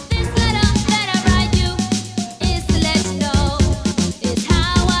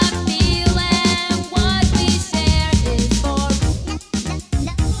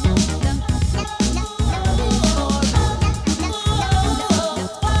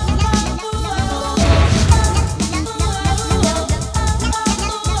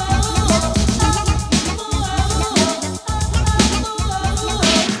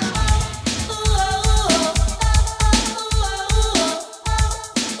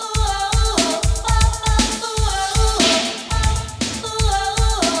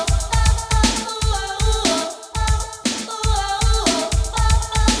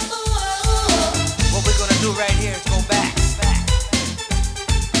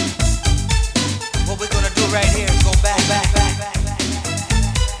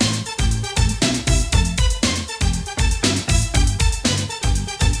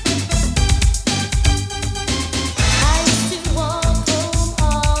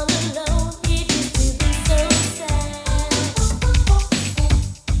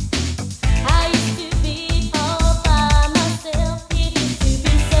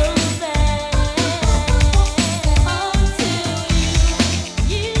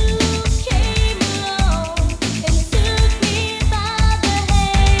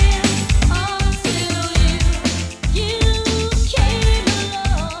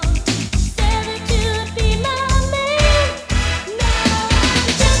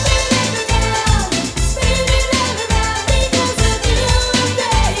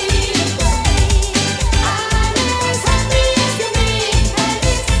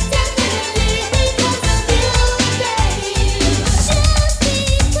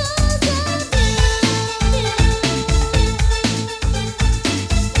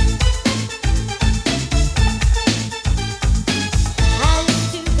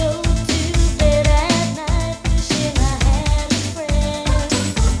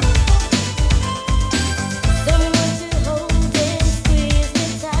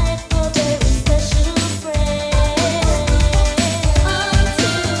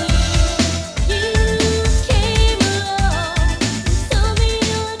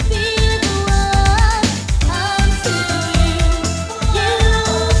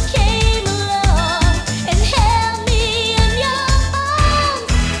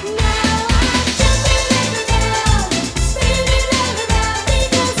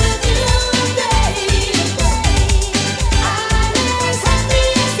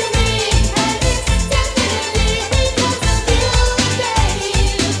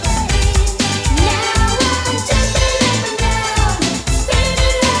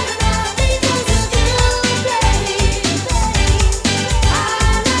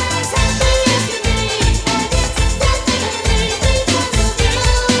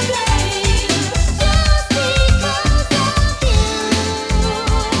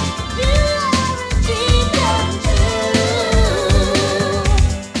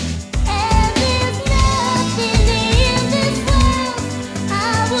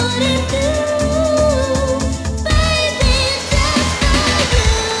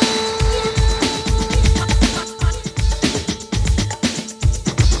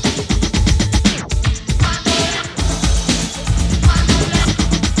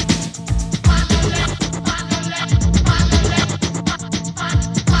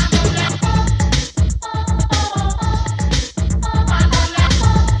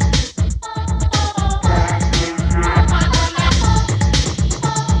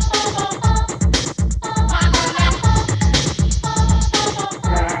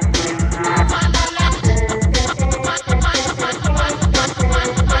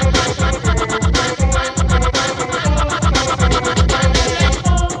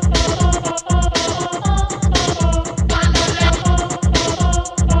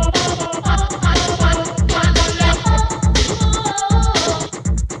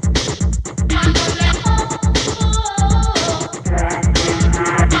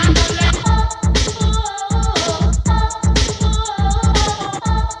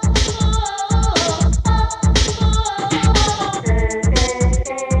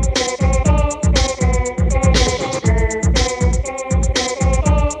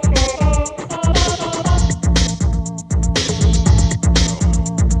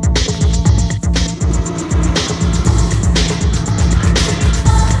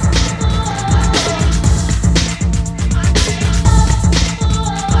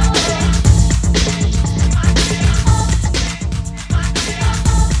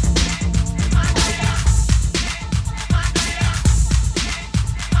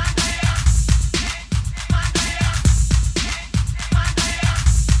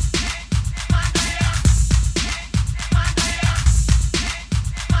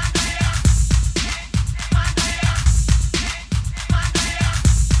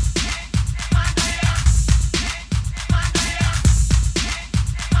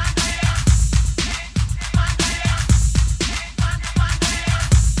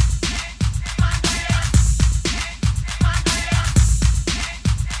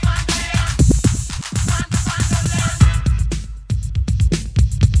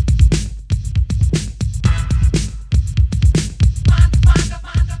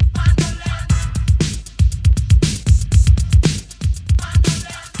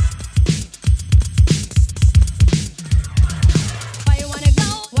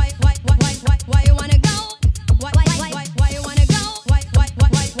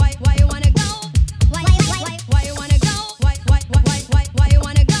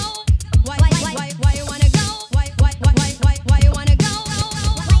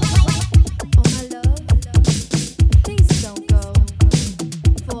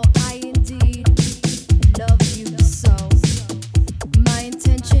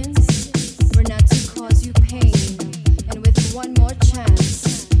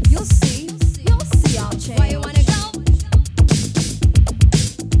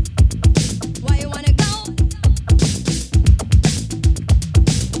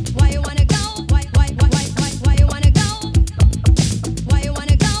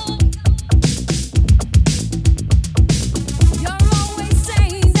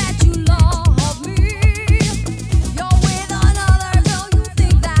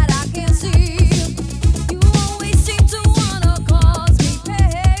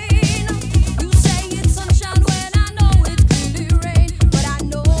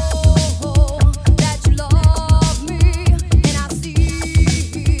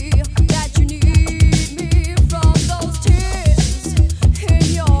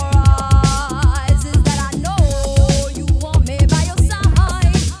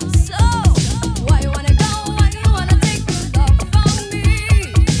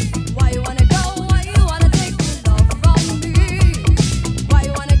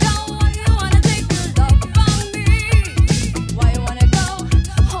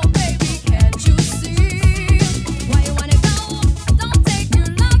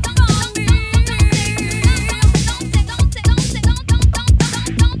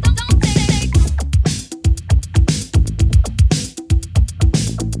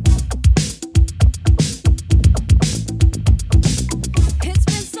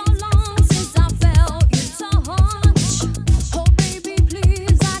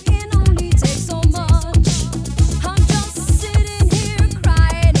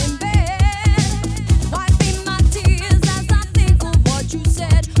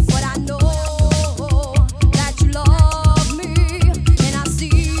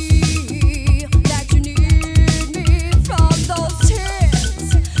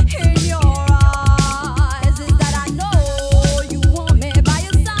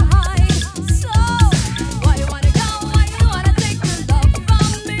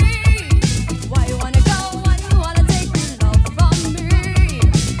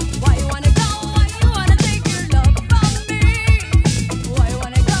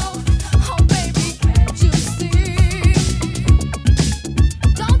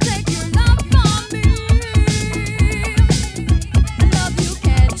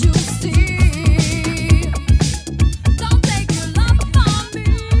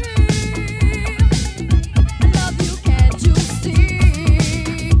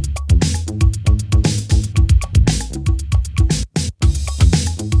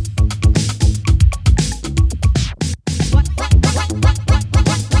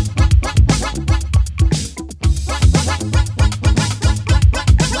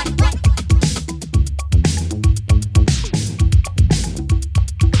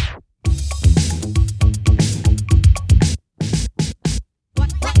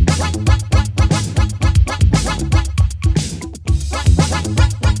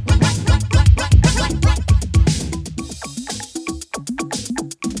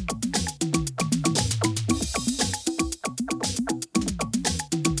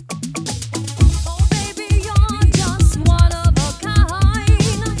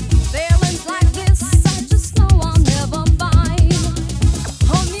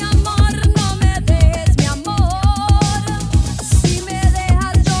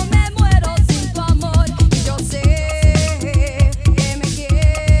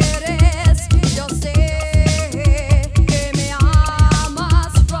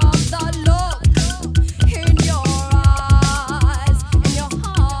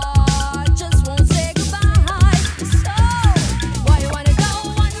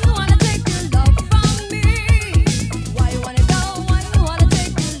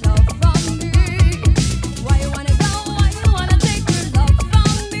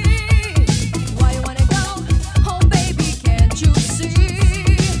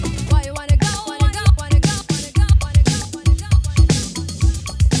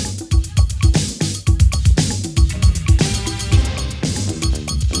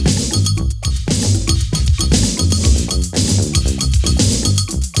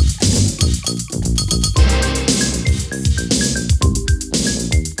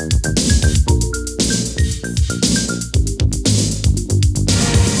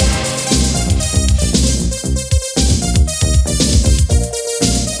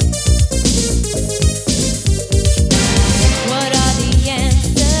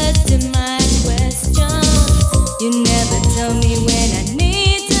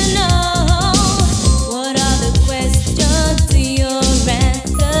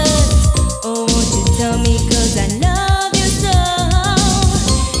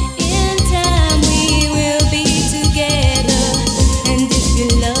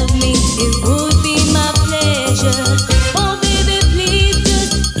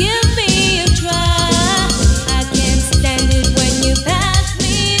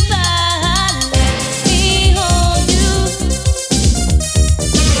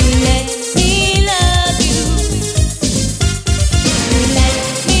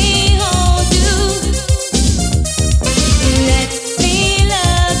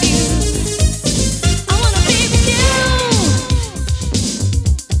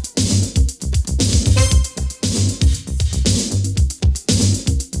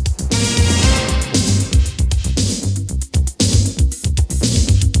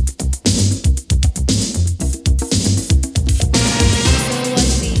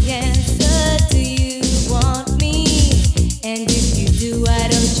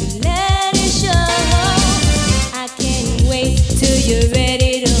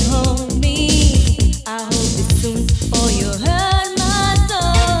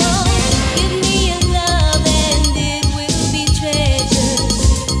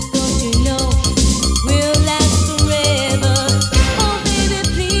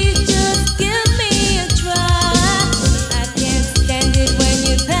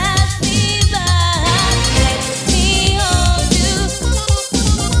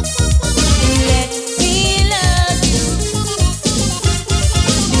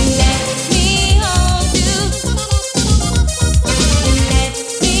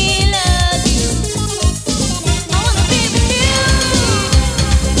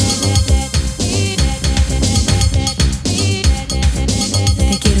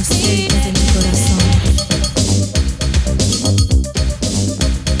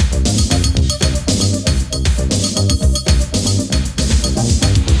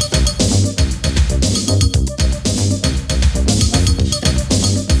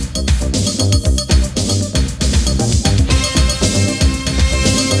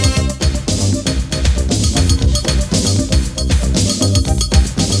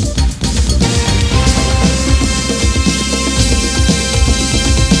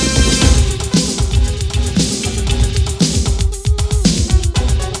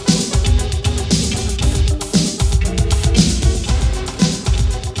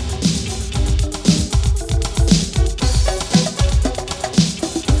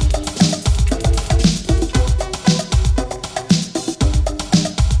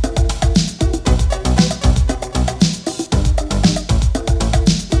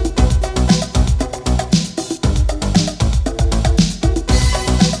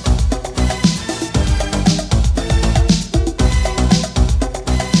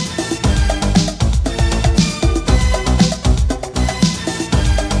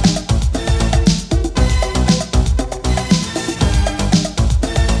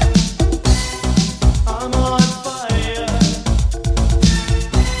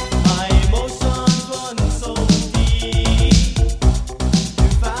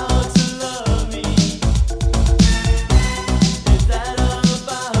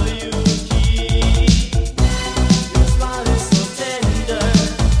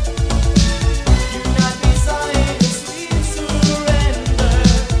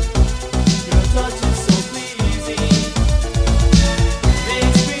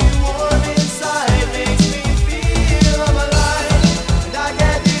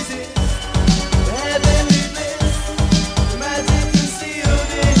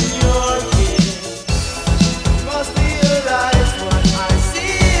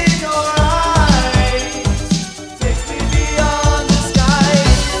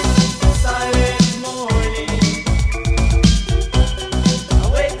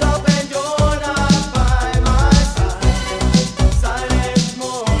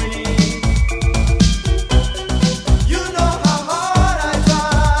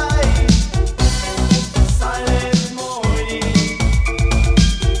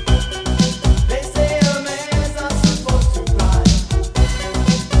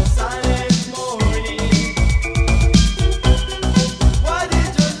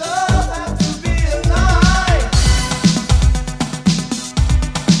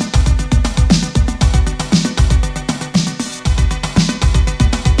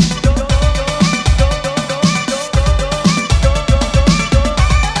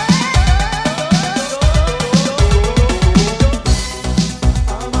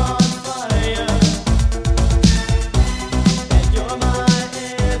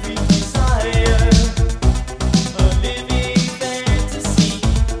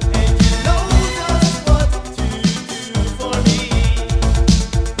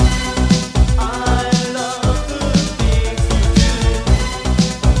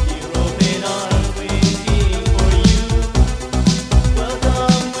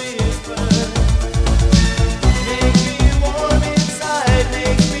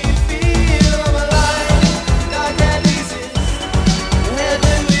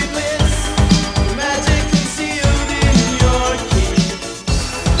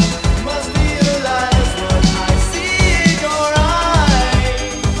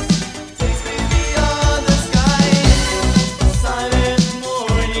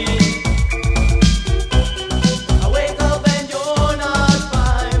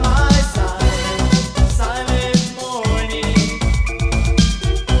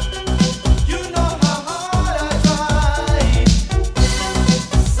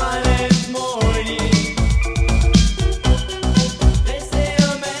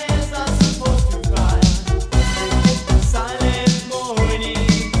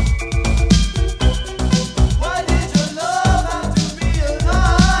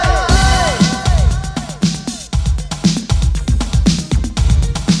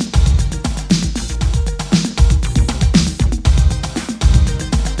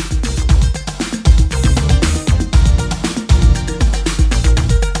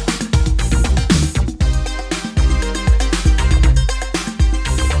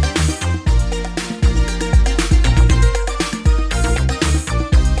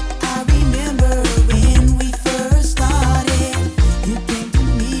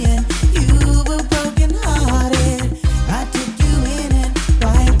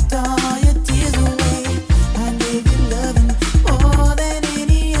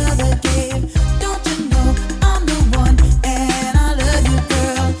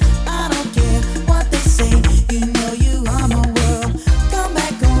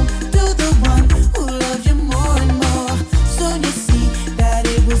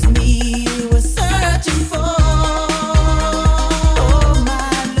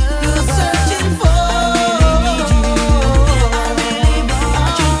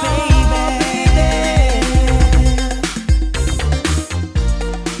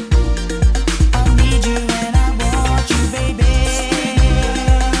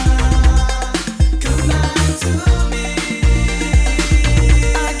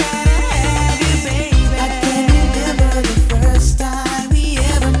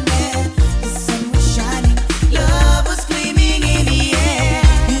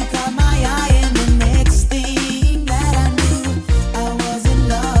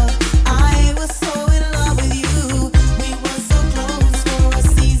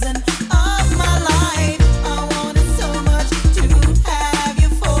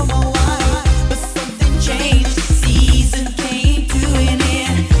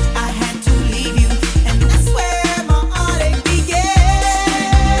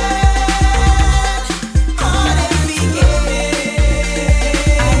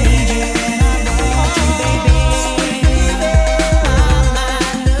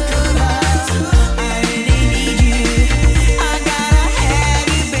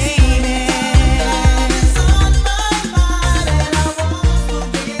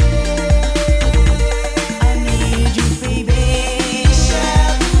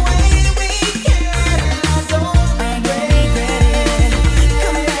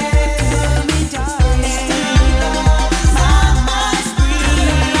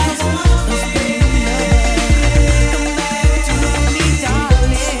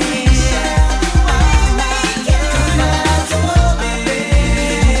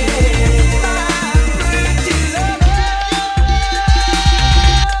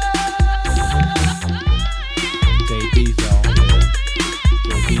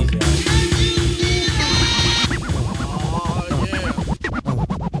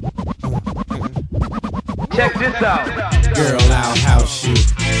 Check this out. Girl, I'll house you.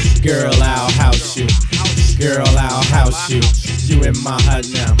 Girl, I'll house you. Girl, I'll house you. You in my hut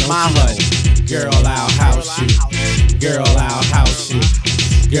now, my hut. Girl, I'll house you. Girl, I'll house you.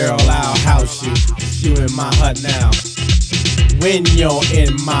 Girl, I'll house you. You in my hut now. When you're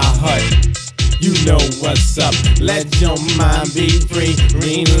in my hut, you know what's up. Let your mind be free.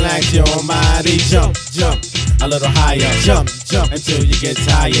 Relax your body. Jump, jump a little higher. Jump, jump until you get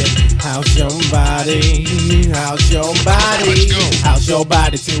tired. House your body. House your body. House your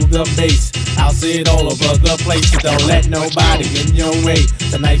body to the bass. House it all over the place. Don't let nobody in your way.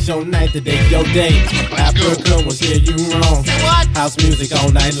 Tonight's your night, today's your day. Africa will steer you wrong. Say what? House music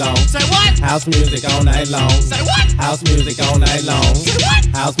all night long. Say what? House music all night long. Say what? House music all night long. Say what?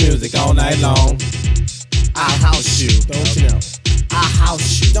 House music all night long. I house you. Don't you know? I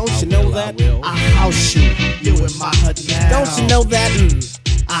house you. Don't you know that? I house you. You in my hut now. Don't you know that?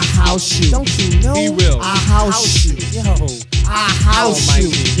 I house you. Don't you know? He will. I house you. Yo. I house you.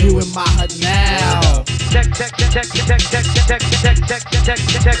 You in my hut now. Check this out. Check this out. Check this out. Check this out. Check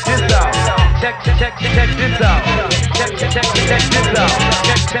this out. Check this out.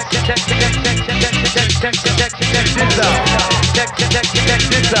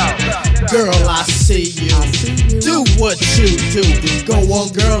 Girl, I see you. Do what you do. Go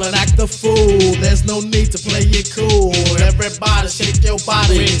on, girl, and act the fool. There's no need to play it cool. Everybody shake your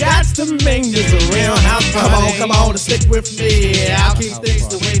body. We got to make this a real house party. Come on, and stick with me. I'll keep things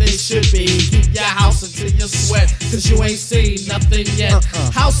the way they should be. Keep your house until you sweat, cause you ain't seen nothing yet.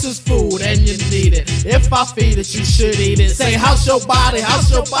 House is food and you need it. If I feed it, you should eat it. Say house your body,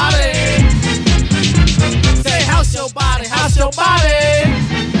 house your body. Say house your body, house your body.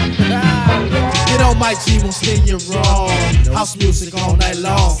 Get on my G, won't steer you wrong. House music all night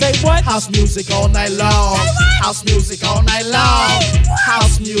long. Say what? House music all night long. House music all night long.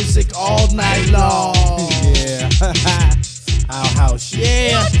 House music all night long. Yeah. I'll house you.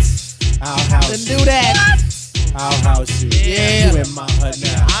 Yeah. I'll house Then you. do that. I'll house you. Yeah. You in my hut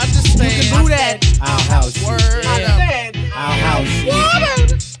now. I understand. You can do that. I'll house you. Word. Yeah. I'll house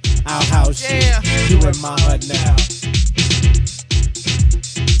you. I'll house Yeah. you. You in my hut now.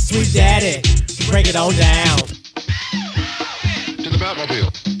 Sweet daddy, break it on down. To the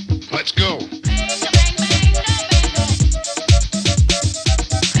Batmobile. Let's go.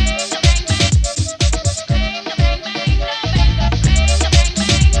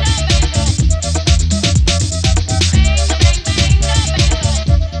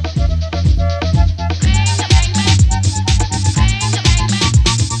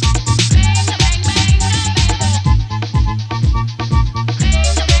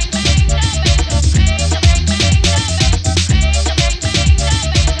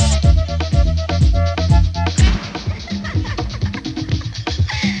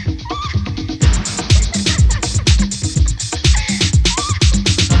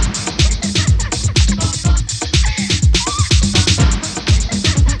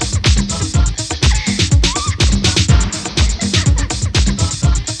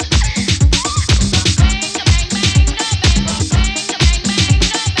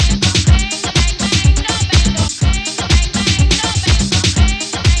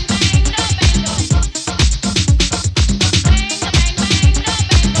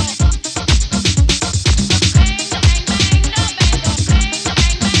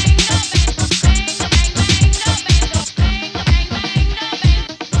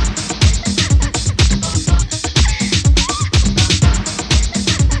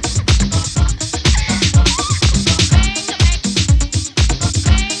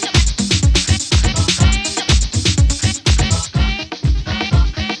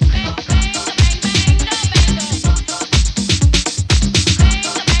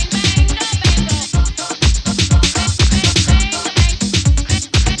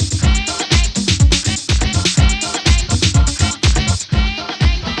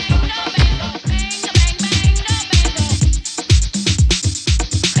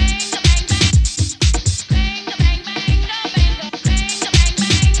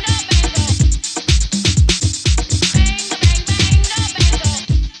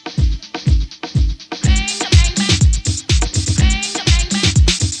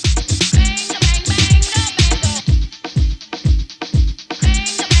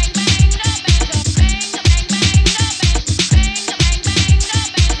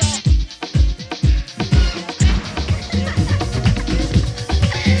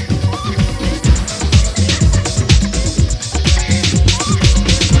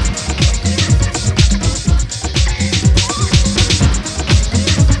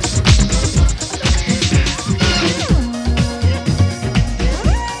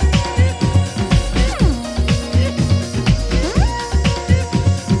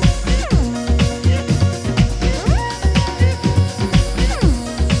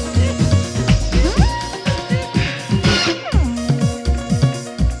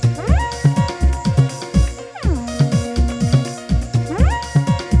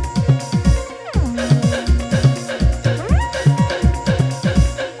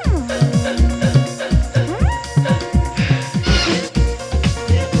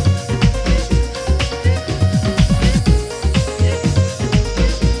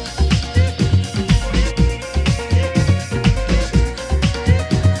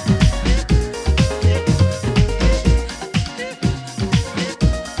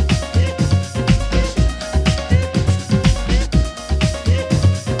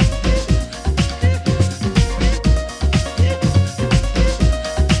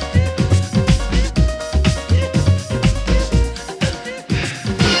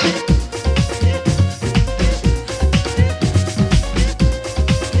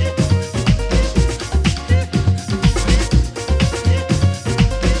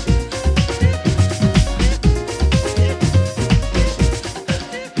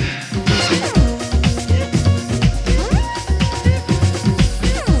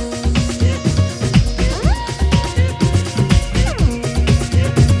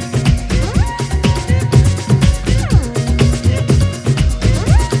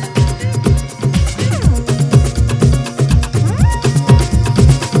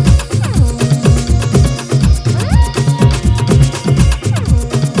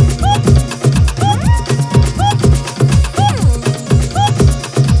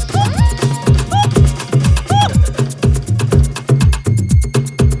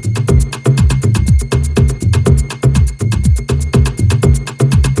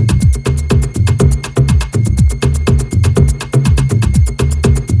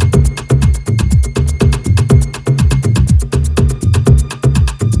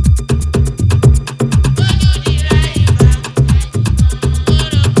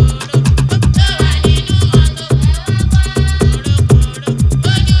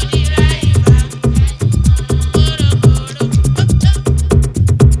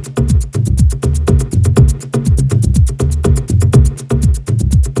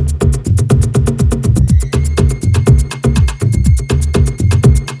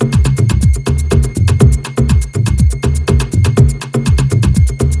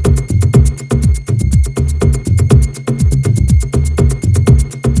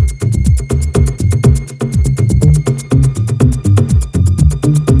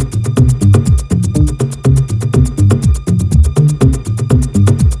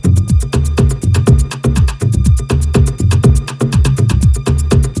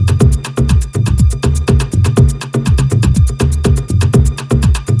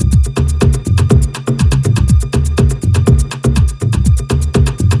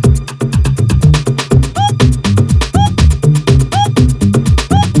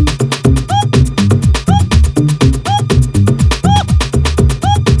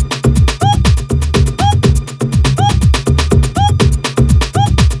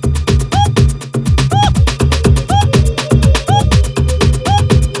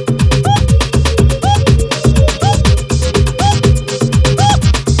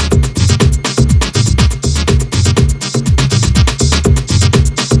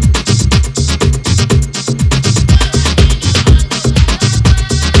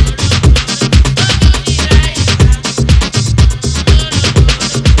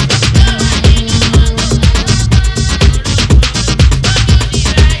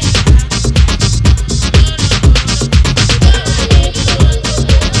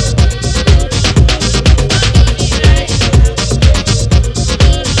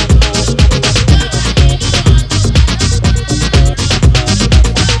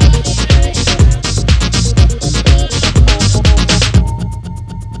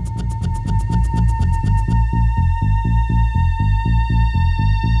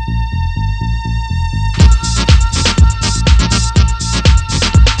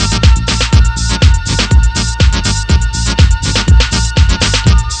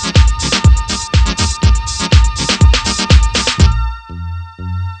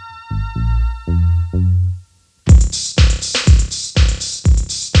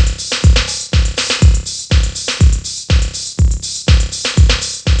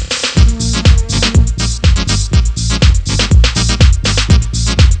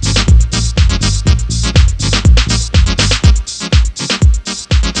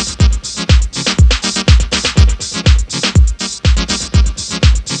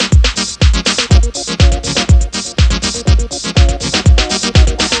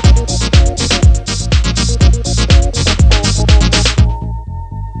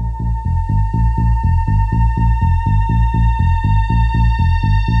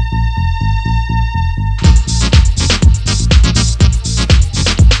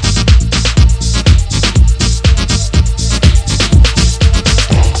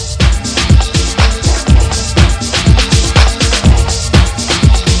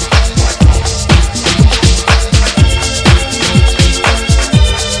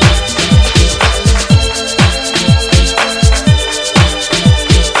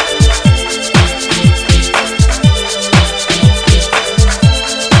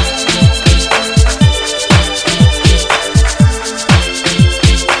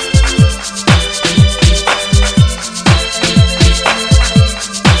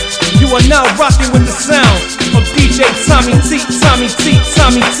 Tommy T, Tommy T,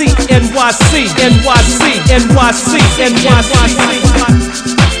 Tommy T, NYC, NYC, NYC, NYC.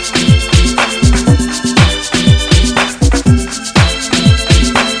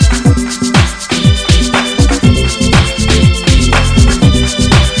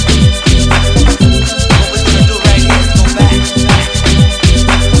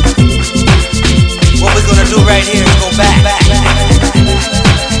 Right here, go back, back, back, back, back,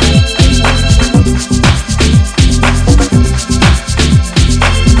 back.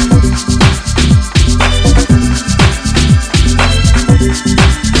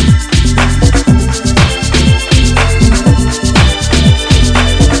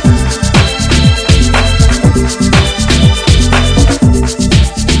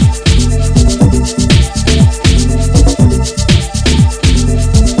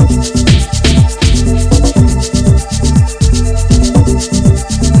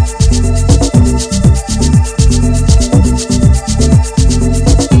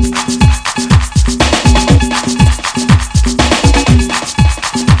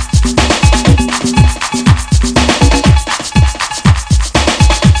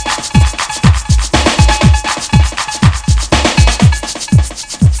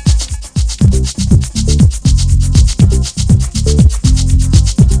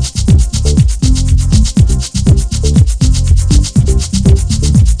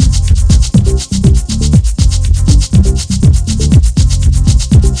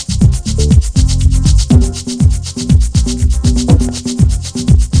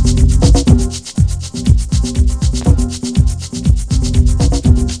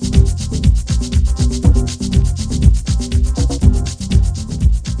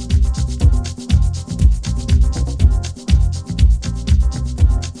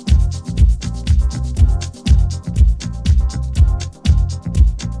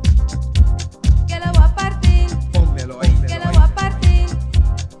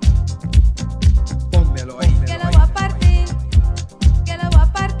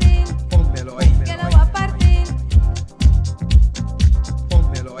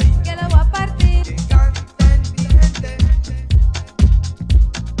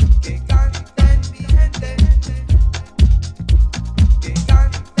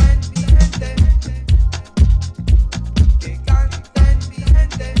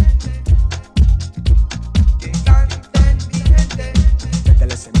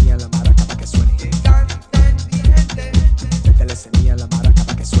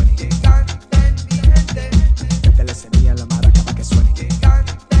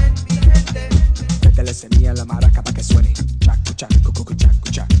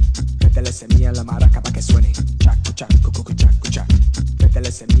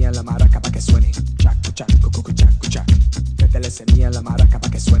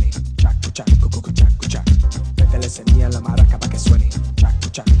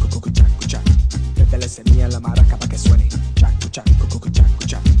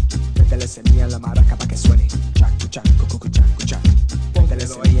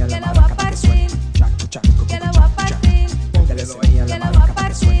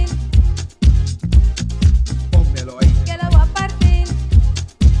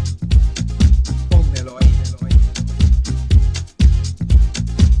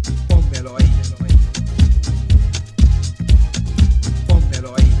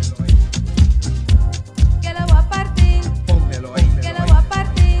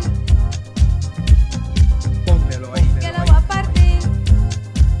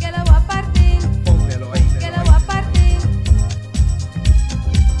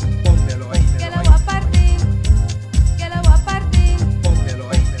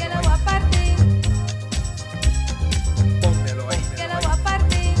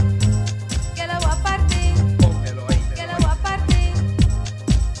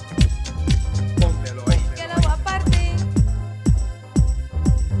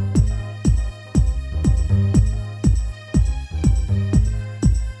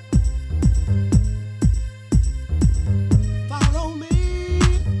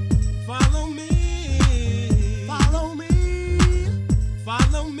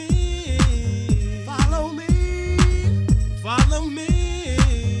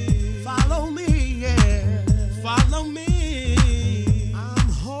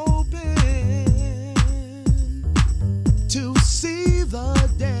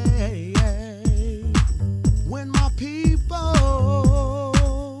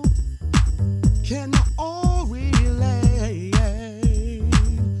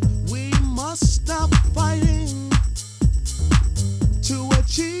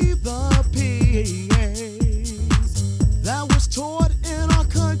 that was taught in our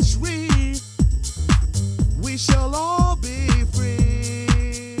country. We shall all be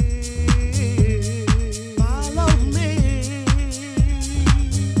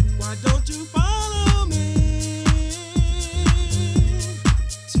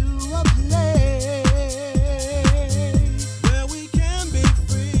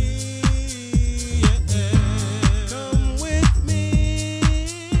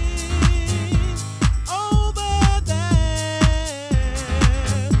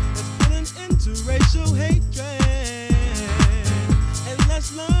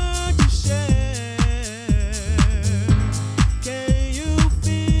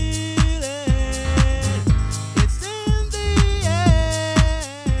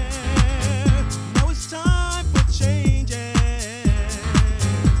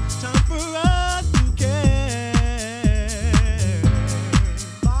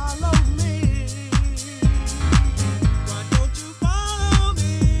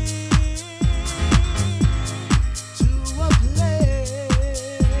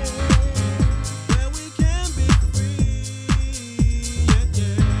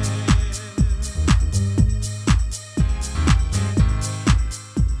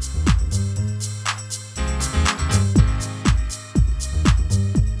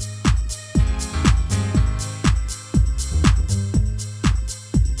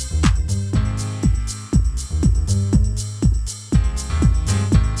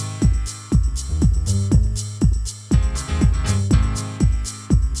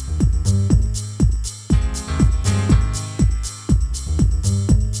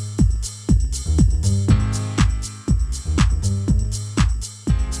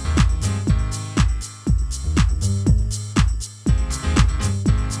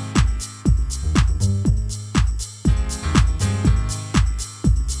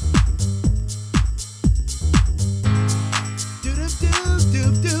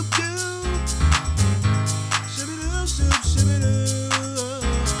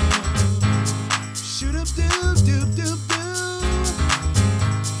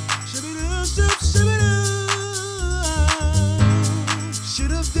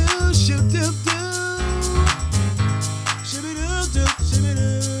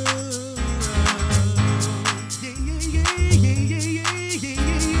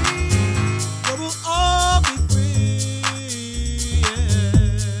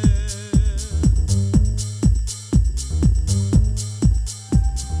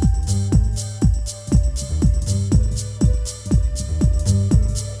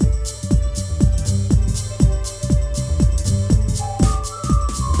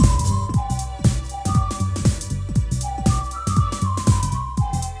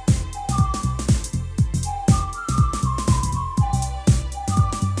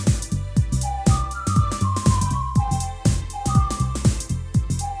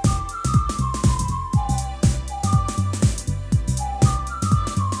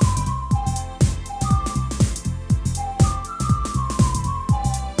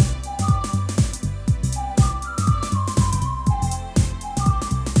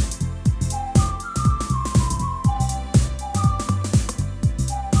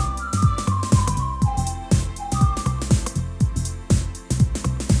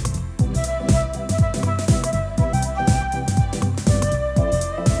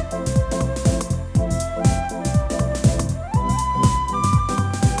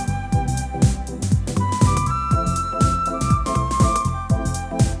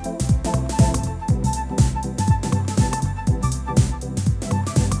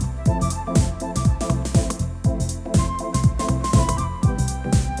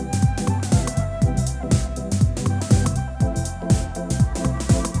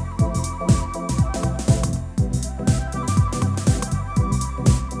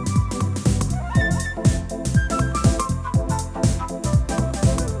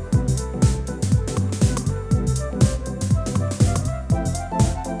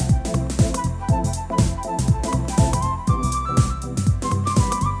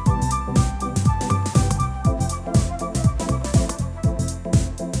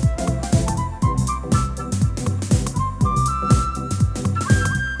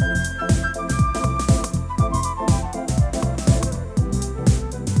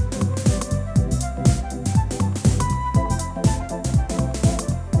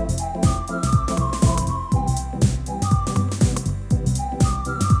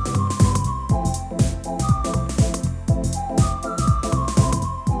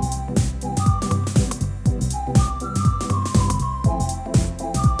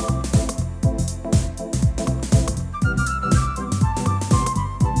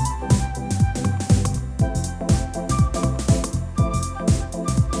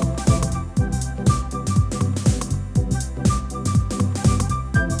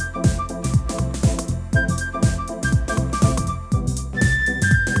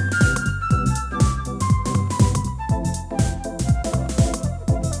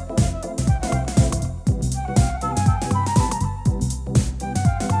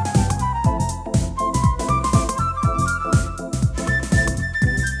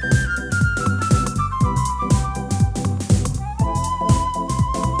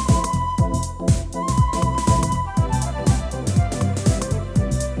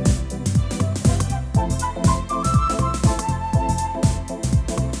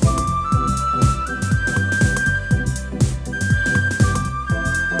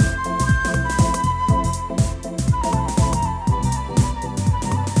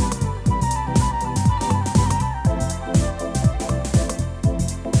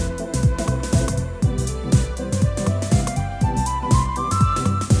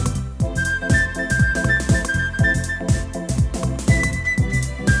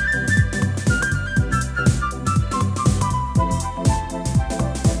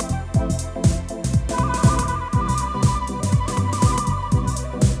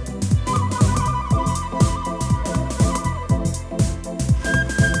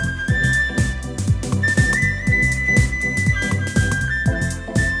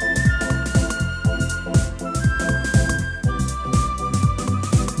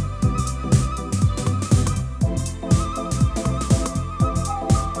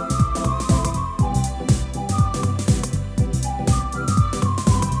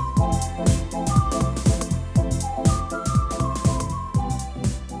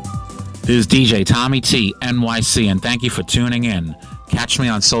This is DJ Tommy T, NYC, and thank you for tuning in. Catch me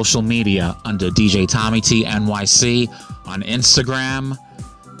on social media under DJ Tommy T, NYC on Instagram,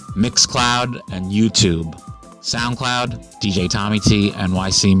 Mixcloud, and YouTube. SoundCloud, DJ Tommy T,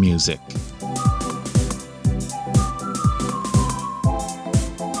 NYC Music.